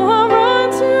friend, so I run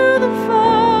to the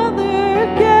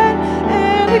Father again.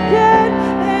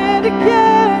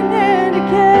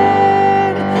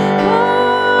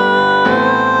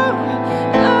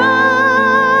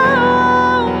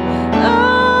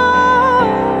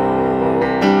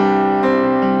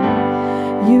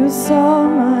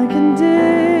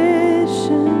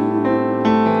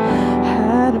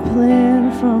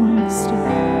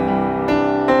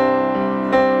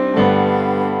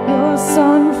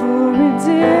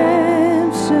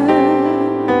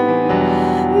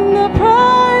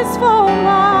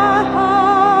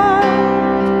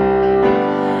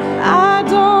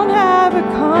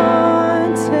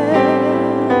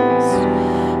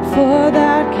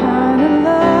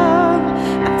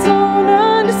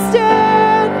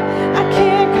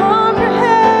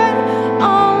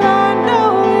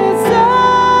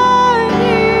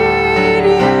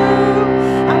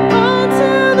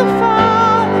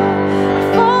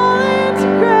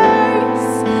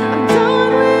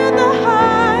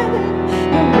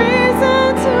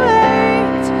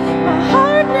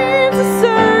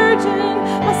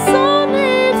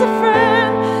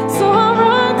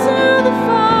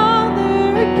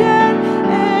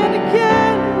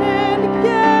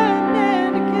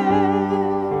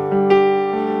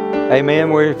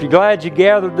 Amen. Well, if you're glad you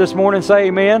gathered this morning, say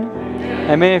amen.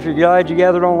 Amen. If you're glad you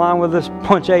gathered online with us,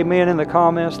 punch amen in the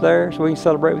comments there so we can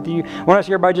celebrate with you. I want to ask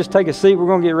everybody just take a seat. We're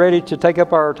going to get ready to take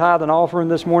up our tithe and offering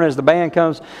this morning as the band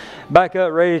comes back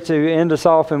up ready to end us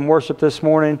off in worship this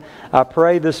morning. I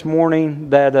pray this morning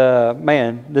that,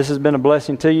 man, this has been a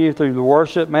blessing to you through the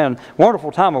worship. Man,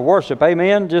 wonderful time of worship.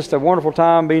 Amen. Just a wonderful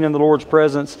time being in the Lord's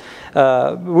presence.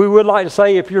 We would like to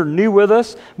say if you're new with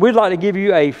us, we'd like to give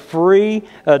you a free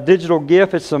digital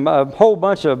gift. It's a whole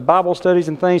bunch of Bible studies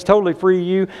and things, totally free to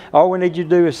you. All we need you to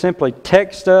do is simply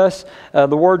text us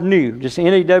the word new, just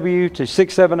NEW to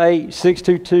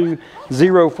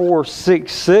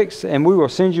 678-622-0466, and we will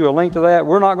send you a link to that.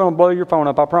 We're not going to blow your phone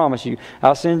up, I promise you.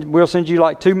 We'll send you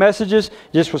like 2 messages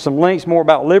just with some links more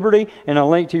about Liberty and a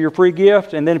link to your free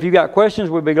gift. And then if you got questions,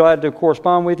 we'd be glad to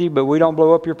correspond with you, but we don't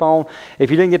blow up your phone.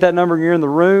 If you didn't get that number and you're in the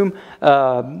room,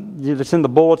 it's in the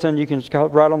bulletin. You can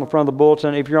write on the front of the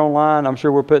bulletin. If you're online, I'm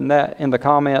sure we're putting that in the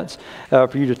comments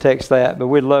for you to text that, but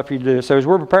we'd love for you to do it. So as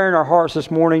we're preparing our hearts this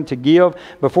morning to give,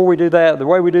 before we do that, the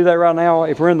way we do that right now,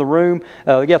 if we're in the room,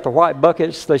 they got the white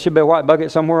buckets. There should be a white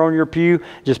bucket somewhere on your pew.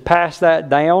 Just pass that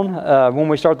down when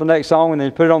we start the next song, and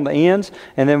then put it on the ends,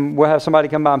 and then we'll have somebody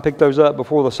come by and pick those up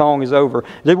before the song is over.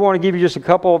 Did want to give you just a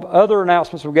couple of other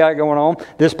announcements we've got going on.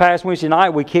 This past Wednesday night,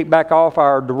 we kicked back off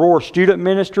our DeRoar student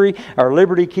ministry, our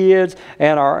Liberty kids,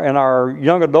 and our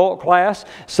young adult class.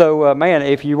 So, man,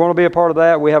 if you want to be a part of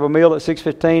that, we have a meal at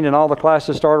 6:15, and all the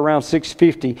classes start around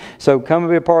 6:50. So come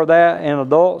and be a part of that. And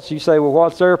adults, you say, well,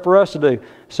 what's there for us to do?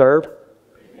 Serve.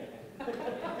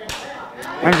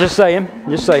 I'm just saying.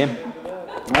 Just saying.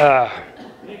 I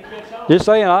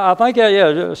think,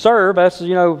 serve. That's,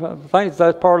 I think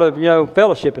that's part of,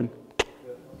 fellowshipping.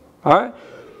 All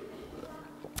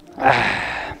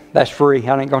right. That's free.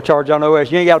 I ain't going to charge y'all no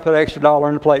extra. You ain't got to put an extra $1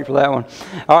 in the plate for that one.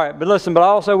 All right. But listen, but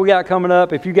also we got coming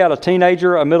up, if you got a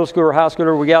teenager, a middle schooler, high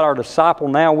schooler, we got our Disciple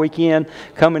Now weekend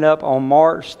coming up on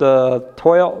March the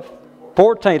 12th.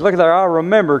 14th. Look at that. I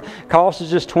remembered. Cost is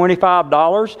just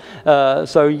 $25.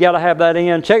 So you got to have that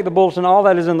in. Check the bulletin. All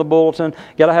that is in the bulletin.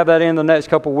 Got to have that in the next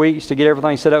couple of weeks to get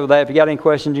everything set up with that. If you got any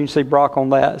questions, you can see Brock on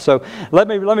that. So let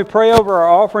me pray over our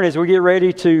offering as we get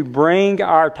ready to bring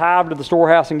our tithe to the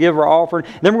storehouse and give our offering.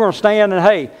 Then we're going to stand and,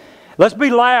 hey, let's be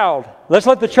loud. Let's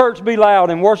let the church be loud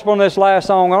and worship on this last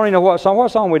song. I don't even know what song.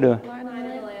 What song we doing?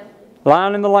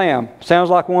 Lion and the Lamb. Sounds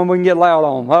like one we can get loud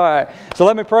on. All right. So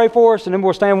let me pray for us, and then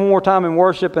we'll stand one more time in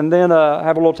worship, and then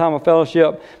have a little time of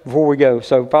fellowship before we go.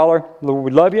 So, Father, Lord, we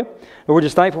love you. Lord, we're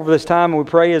just thankful for this time, and we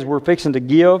pray as we're fixing to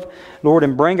give, Lord,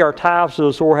 and bring our tithes to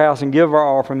the storehouse and give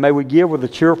our offering. May we give with a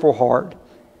cheerful heart.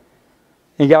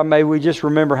 And God, may we just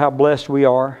remember how blessed we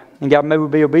are. And God, may we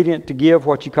be obedient to give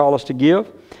what you call us to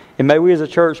give. And may we as a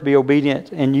church be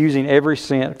obedient in using every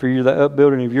cent for the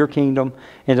upbuilding of your kingdom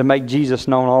and to make Jesus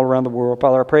known all around the world.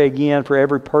 Father, I pray again for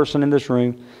every person in this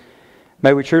room.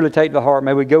 May we truly take the heart.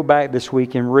 May we go back this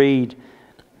week and read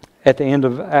at the end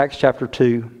of Acts chapter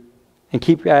 2 and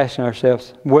keep asking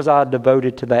ourselves, was I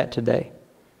devoted to that today?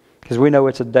 Because we know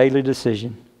it's a daily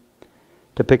decision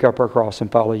to pick up our cross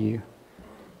and follow you.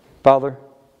 Father,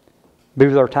 be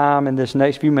with our time in this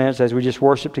next few minutes as we just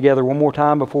worship together one more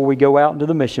time before we go out into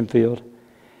the mission field.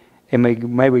 And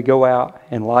may we go out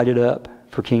and light it up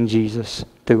for King Jesus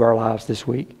through our lives this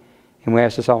week. And we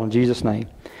ask this all in Jesus' name.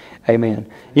 Amen.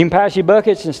 You can pass your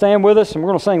buckets and stand with us, and we're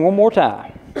going to sing one more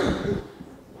time.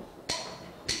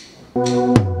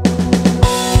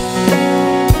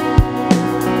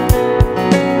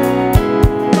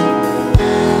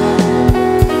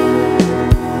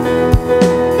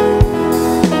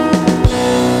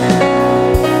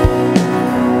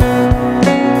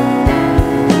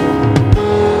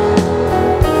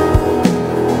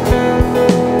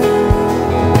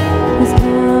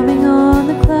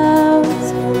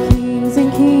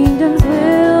 Kingdoms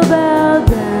will bow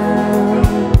down.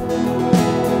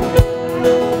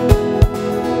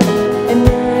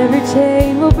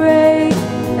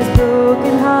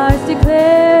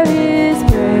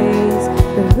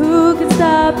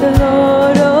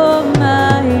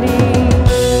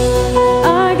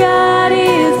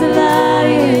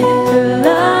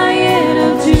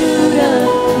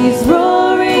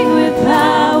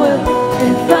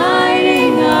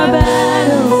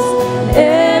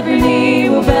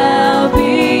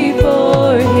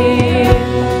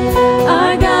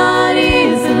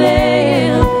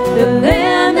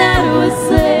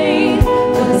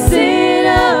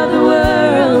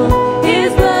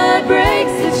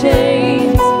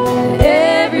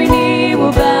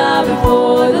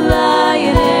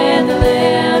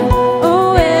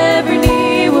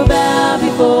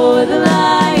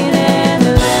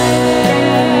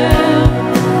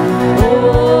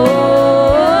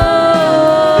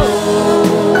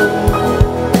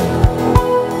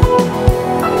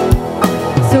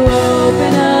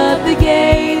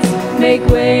 make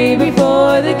way before